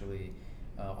is actually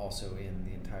also in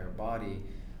the entire body,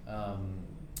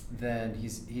 then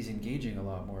he's engaging a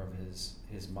lot more of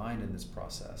his mind in this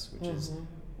process, which is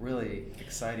really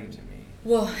exciting to me.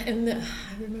 Well, and I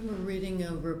remember reading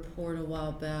a report a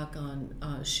while back on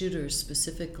shooters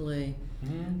specifically,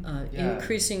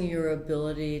 increasing your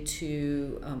ability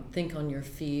to think on your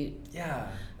feet. Yeah.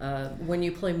 When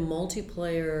you play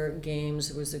multiplayer games,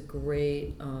 there was a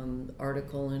great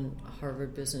article in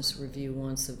Harvard Business Review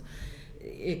once of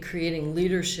it creating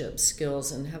leadership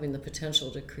skills and having the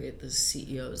potential to create the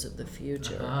CEOs of the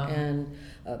future. And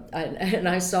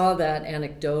I saw that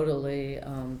anecdotally,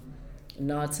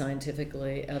 not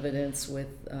scientifically, evidence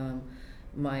with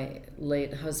my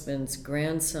late husband's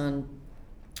grandson,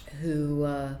 who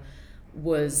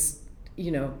was,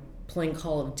 playing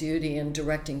Call of Duty and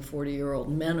directing 40-year-old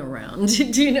men around.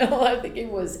 I think he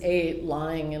was 8,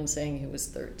 lying and saying he was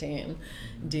 13,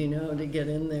 to get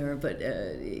in there. But,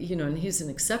 and he's an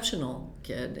exceptional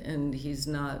kid, and he's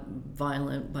not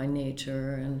violent by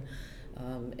nature.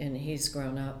 and he's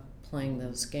grown up playing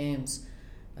those games.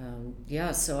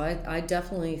 So I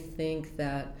definitely think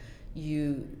that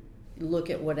you look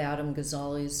at what Adam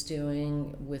Ghazali is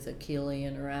doing with Akili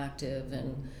Interactive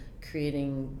and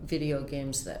creating video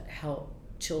games that help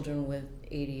children with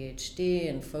ADHD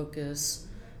and focus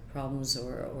problems,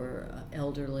 or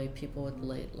elderly people with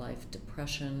late life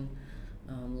depression.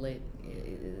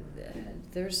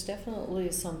 There's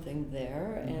definitely something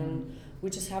there, and we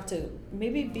just have to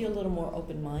maybe be a little more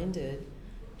open-minded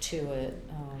to it.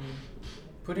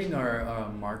 Putting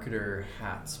our marketer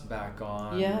hats back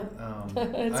on. Yeah,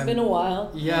 it's been a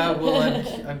while. Yeah, well,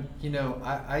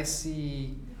 I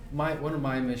see one of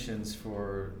my missions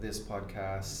for this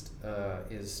podcast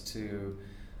is to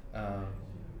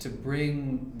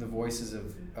bring the voices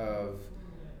of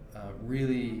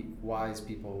really wise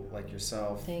people like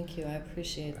yourself. Thank you, I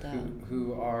appreciate that.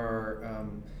 Who are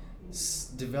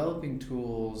developing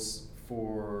tools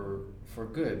for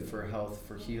good, for health,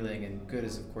 for healing, and good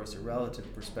is of course a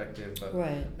relative perspective, but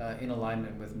right. In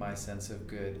alignment with my sense of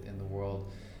good in the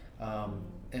world.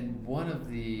 And one of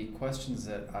the questions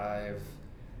that I've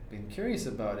been curious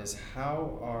about is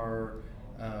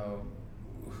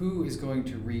who is going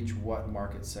to reach what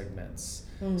market segments.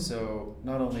 So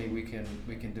not only we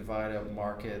can divide up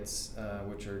markets,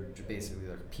 which are basically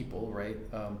like people, right?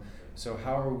 So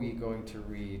how are we going to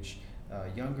reach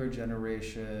younger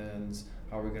generations?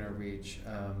 How are we going to reach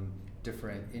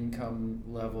different income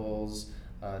levels,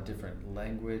 different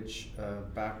language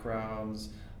backgrounds,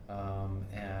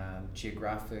 and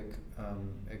geographic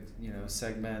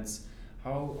segments?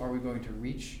 How are we going to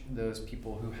reach those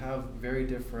people who have very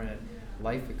different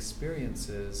life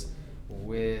experiences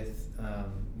with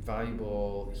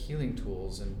valuable healing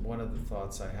tools? And one of the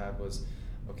thoughts I had was,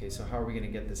 okay, so how are we going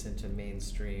to get this into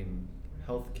mainstream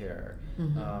healthcare,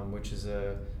 which is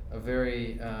a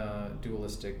very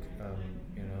dualistic,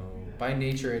 by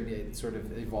nature it sort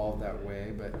of evolved that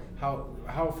way. But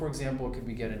how, for example, could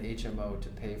we get an HMO to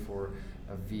pay for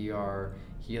a VR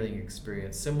healing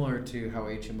experience, similar to how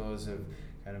HMOs have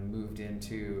kind of moved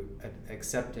into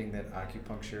accepting that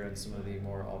acupuncture and some of the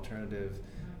more alternative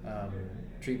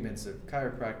treatments of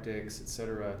chiropractics,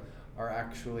 etc., are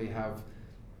actually have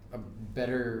a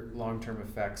better long-term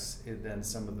effects than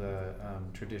some of the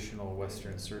traditional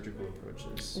Western surgical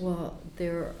approaches? Well,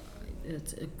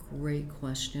 it's a great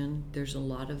question. There's a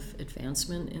lot of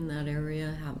advancement in that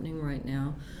area happening right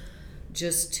now.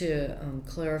 Just to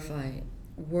clarify,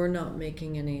 we're not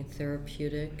making any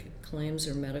therapeutic claims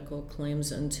or medical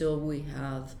claims until we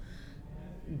have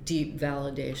deep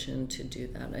validation to do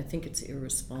that. I think it's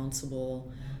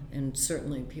irresponsible, and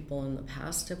certainly people in the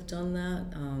past have done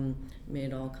that,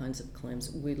 made all kinds of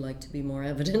claims. We'd like to be more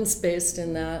evidence-based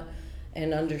in that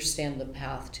and understand the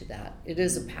path to that. It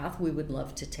is a path we would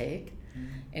love to take,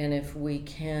 and if we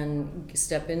can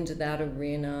step into that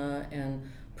arena and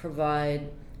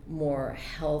provide more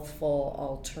healthful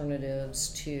alternatives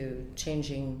to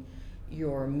changing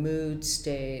your mood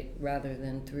state rather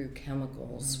than through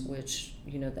chemicals, which,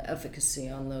 the efficacy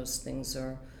on those things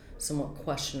are somewhat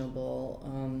questionable,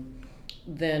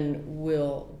 then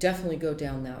we'll definitely go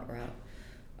down that route.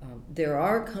 There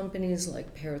are companies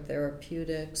like Pear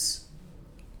Therapeutics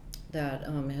that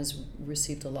has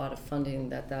received a lot of funding,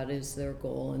 that is their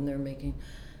goal, and they're making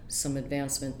some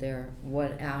advancement there.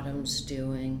 What Adam's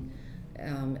doing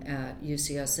at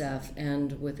UCSF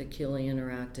and with Akili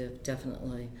Interactive,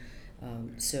 definitely.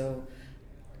 So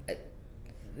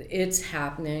it's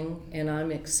happening, and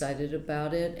I'm excited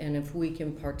about it, and if we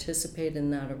can participate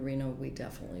in that arena, we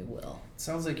definitely will. It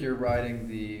sounds like you're riding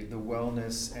the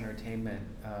wellness entertainment,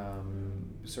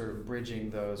 sort of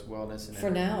bridging those wellness and for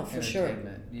now, for sure.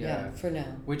 Yeah, for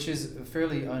now. Which is a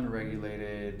fairly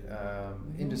unregulated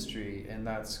industry, and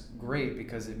that's great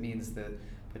because it means that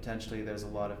potentially there's a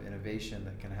lot of innovation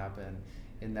that can happen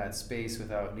in that space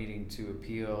without needing to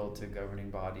appeal to governing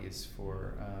bodies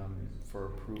for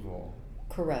approval.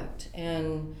 Correct.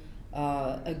 And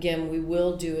again, we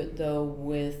will do it though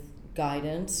with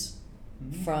guidance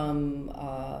from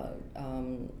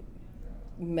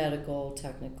medical,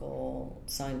 technical,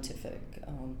 scientific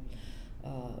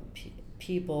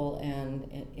people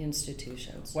and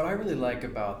institutions. What I really like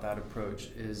about that approach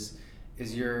is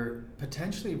you're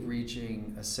potentially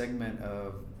reaching a segment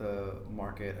of the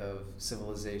market of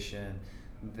civilization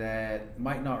that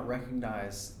might not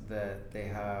recognize that they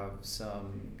have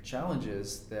some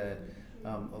challenges that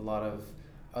a lot of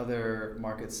other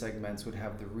market segments would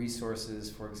have the resources,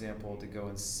 for example, to go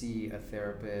and see a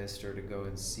therapist or to go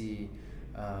and see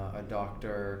a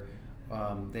doctor,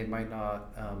 they might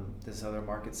not, this other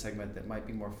market segment that might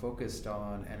be more focused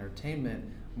on entertainment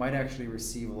might actually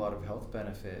receive a lot of health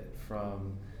benefit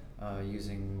from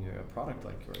using a product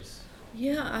like yours.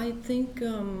 Yeah, I think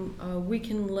we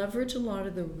can leverage a lot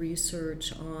of the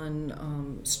research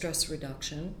on stress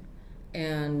reduction,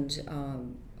 and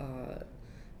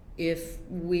if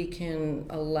we can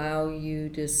allow you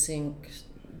to sync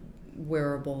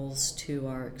wearables to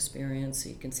our experience, so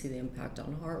you can see the impact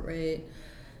on heart rate.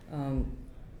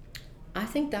 I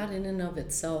think that in and of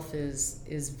itself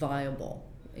is viable,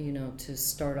 to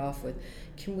start off with.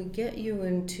 Can we get you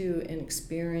into an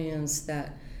experience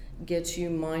that gets you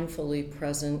mindfully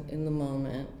present in the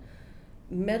moment?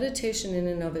 Meditation in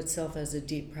and of itself as a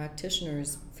deep practitioner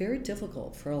is very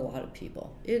difficult for a lot of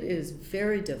people. It is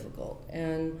very difficult.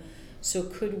 And so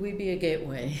could we be a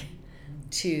gateway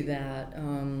to that?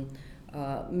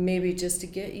 Maybe just to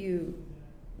get you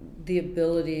the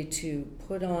ability to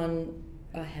put on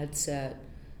a headset,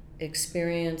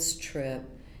 experience Trip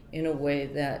in a way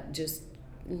that just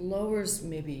lowers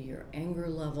maybe your anger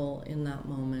level in that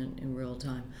moment in real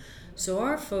time. So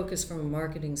our focus from a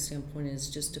marketing standpoint is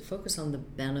just to focus on the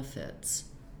benefits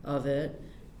of it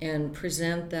and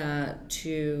present that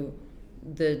to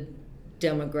the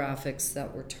demographics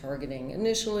that we're targeting.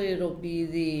 Initially, it'll be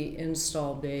the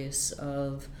install base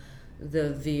of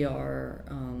the VR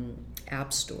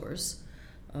app stores,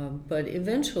 but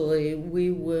eventually we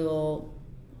will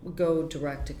go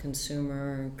direct to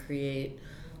consumer, create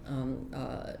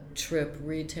Trip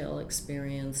retail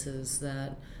experiences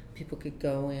that people could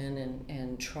go in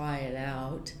and try it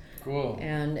out. Cool.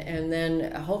 And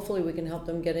then hopefully we can help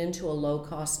them get into a low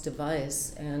cost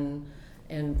device, and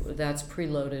that's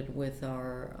preloaded with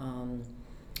our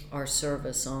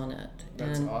service on it.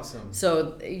 That's awesome.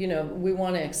 So we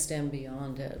want to extend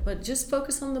beyond it, but just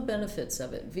focus on the benefits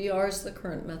of it. VR is the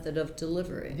current method of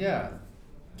delivery. Yeah.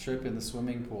 Trip in the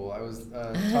swimming pool. I was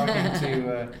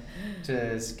talking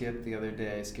to Skip the other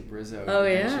day, Skip Rizzo. Oh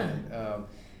yeah.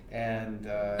 And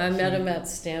I met him at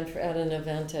Stanford at an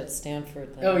event at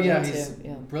Stanford. Oh yeah, he's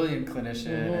a brilliant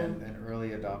clinician and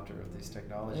early adopter of these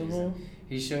technologies. And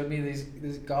he showed me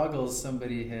these goggles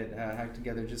somebody had hacked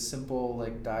together, just simple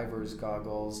like diver's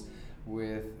goggles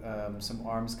with some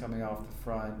arms coming off the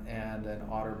front and an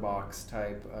OtterBox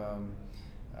type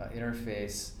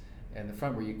interface in the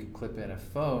front where you could clip in a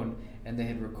phone, and they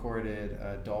had recorded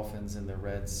dolphins in the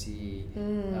Red Sea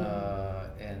in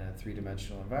a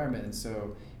three-dimensional environment. And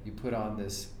so you put on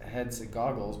this headset,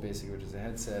 goggles basically, which is a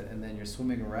headset, and then you're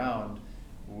swimming around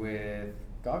with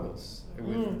goggles,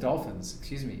 with dolphins,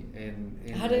 excuse me.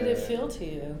 How did it feel to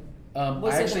you? I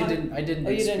didn't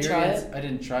experience. Try it? I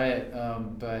didn't try it,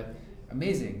 but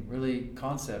amazing, really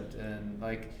concept, and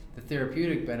like the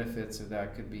therapeutic benefits of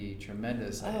that could be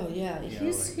tremendous. Oh yeah,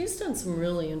 he's done some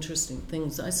really interesting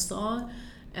things. I saw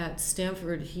at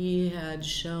Stanford he had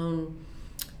shown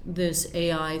this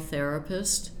AI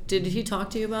therapist. Did he talk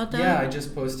to you about that? Yeah, I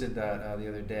just posted that the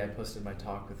other day. I posted my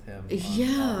talk with him.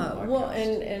 Well,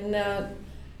 and that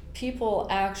people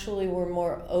actually were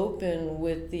more open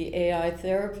with the AI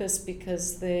therapist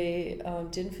because they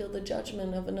didn't feel the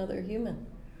judgment of another human.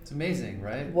 It's amazing,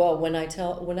 right? Well, when I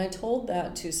told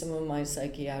that to some of my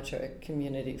psychiatric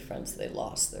community friends, they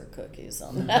lost their cookies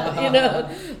on that.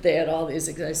 They had all these.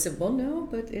 I said, well, no,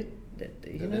 but there's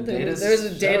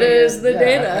data is the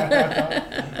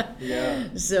data. Yeah.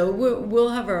 So we'll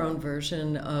have our own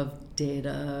version of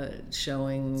data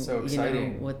showing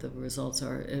what the results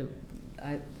are.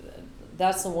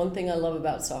 That's the one thing I love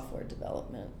about software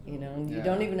development. You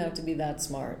don't even have to be that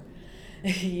smart.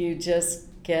 You just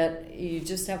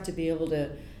have to be able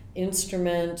to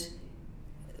instrument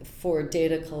for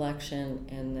data collection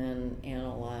and then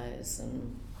analyze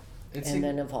and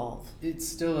then evolve.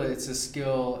 It's a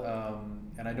skill,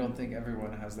 and I don't think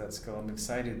everyone has that skill. I'm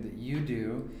excited that you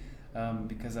do,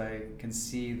 because I can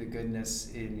see the goodness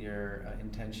in your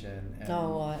intention.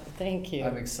 And thank you.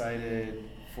 I'm excited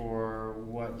for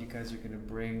what you guys are going to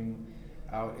bring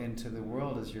out into the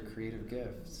world as your creative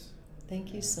gifts.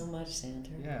 Thank you so much,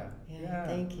 Sandra. Yeah.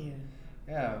 Thank you.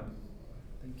 Yeah.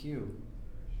 Thank you.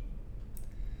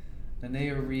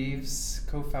 Nanea Reeves,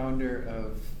 co-founder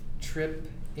of Trip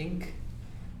Inc.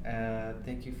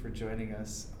 Thank you for joining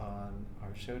us on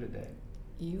our show today.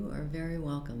 You are very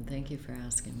welcome. Thank you for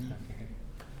asking me.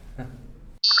 Okay.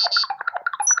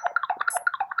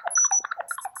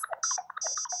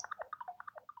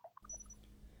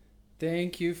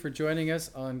 Thank you for joining us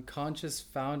on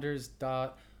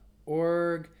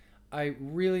ConsciousFounders.org. I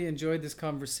really enjoyed this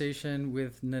conversation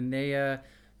with Nanea.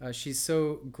 She's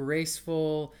so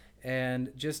graceful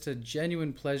and just a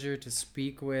genuine pleasure to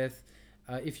speak with.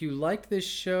 If you liked this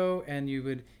show and you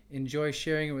would enjoy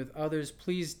sharing it with others,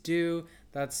 please do.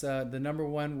 That's the number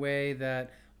one way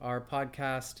that our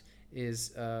podcast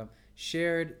is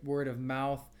shared, word of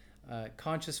mouth.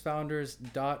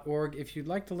 ConsciousFounders.org. If you'd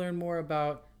like to learn more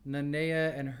about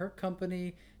Nanea and her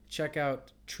company, check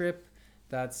out TRIP.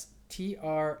 That's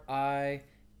TRIPP.com.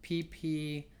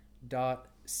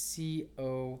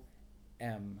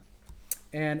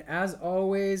 And as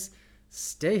always,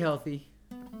 stay healthy.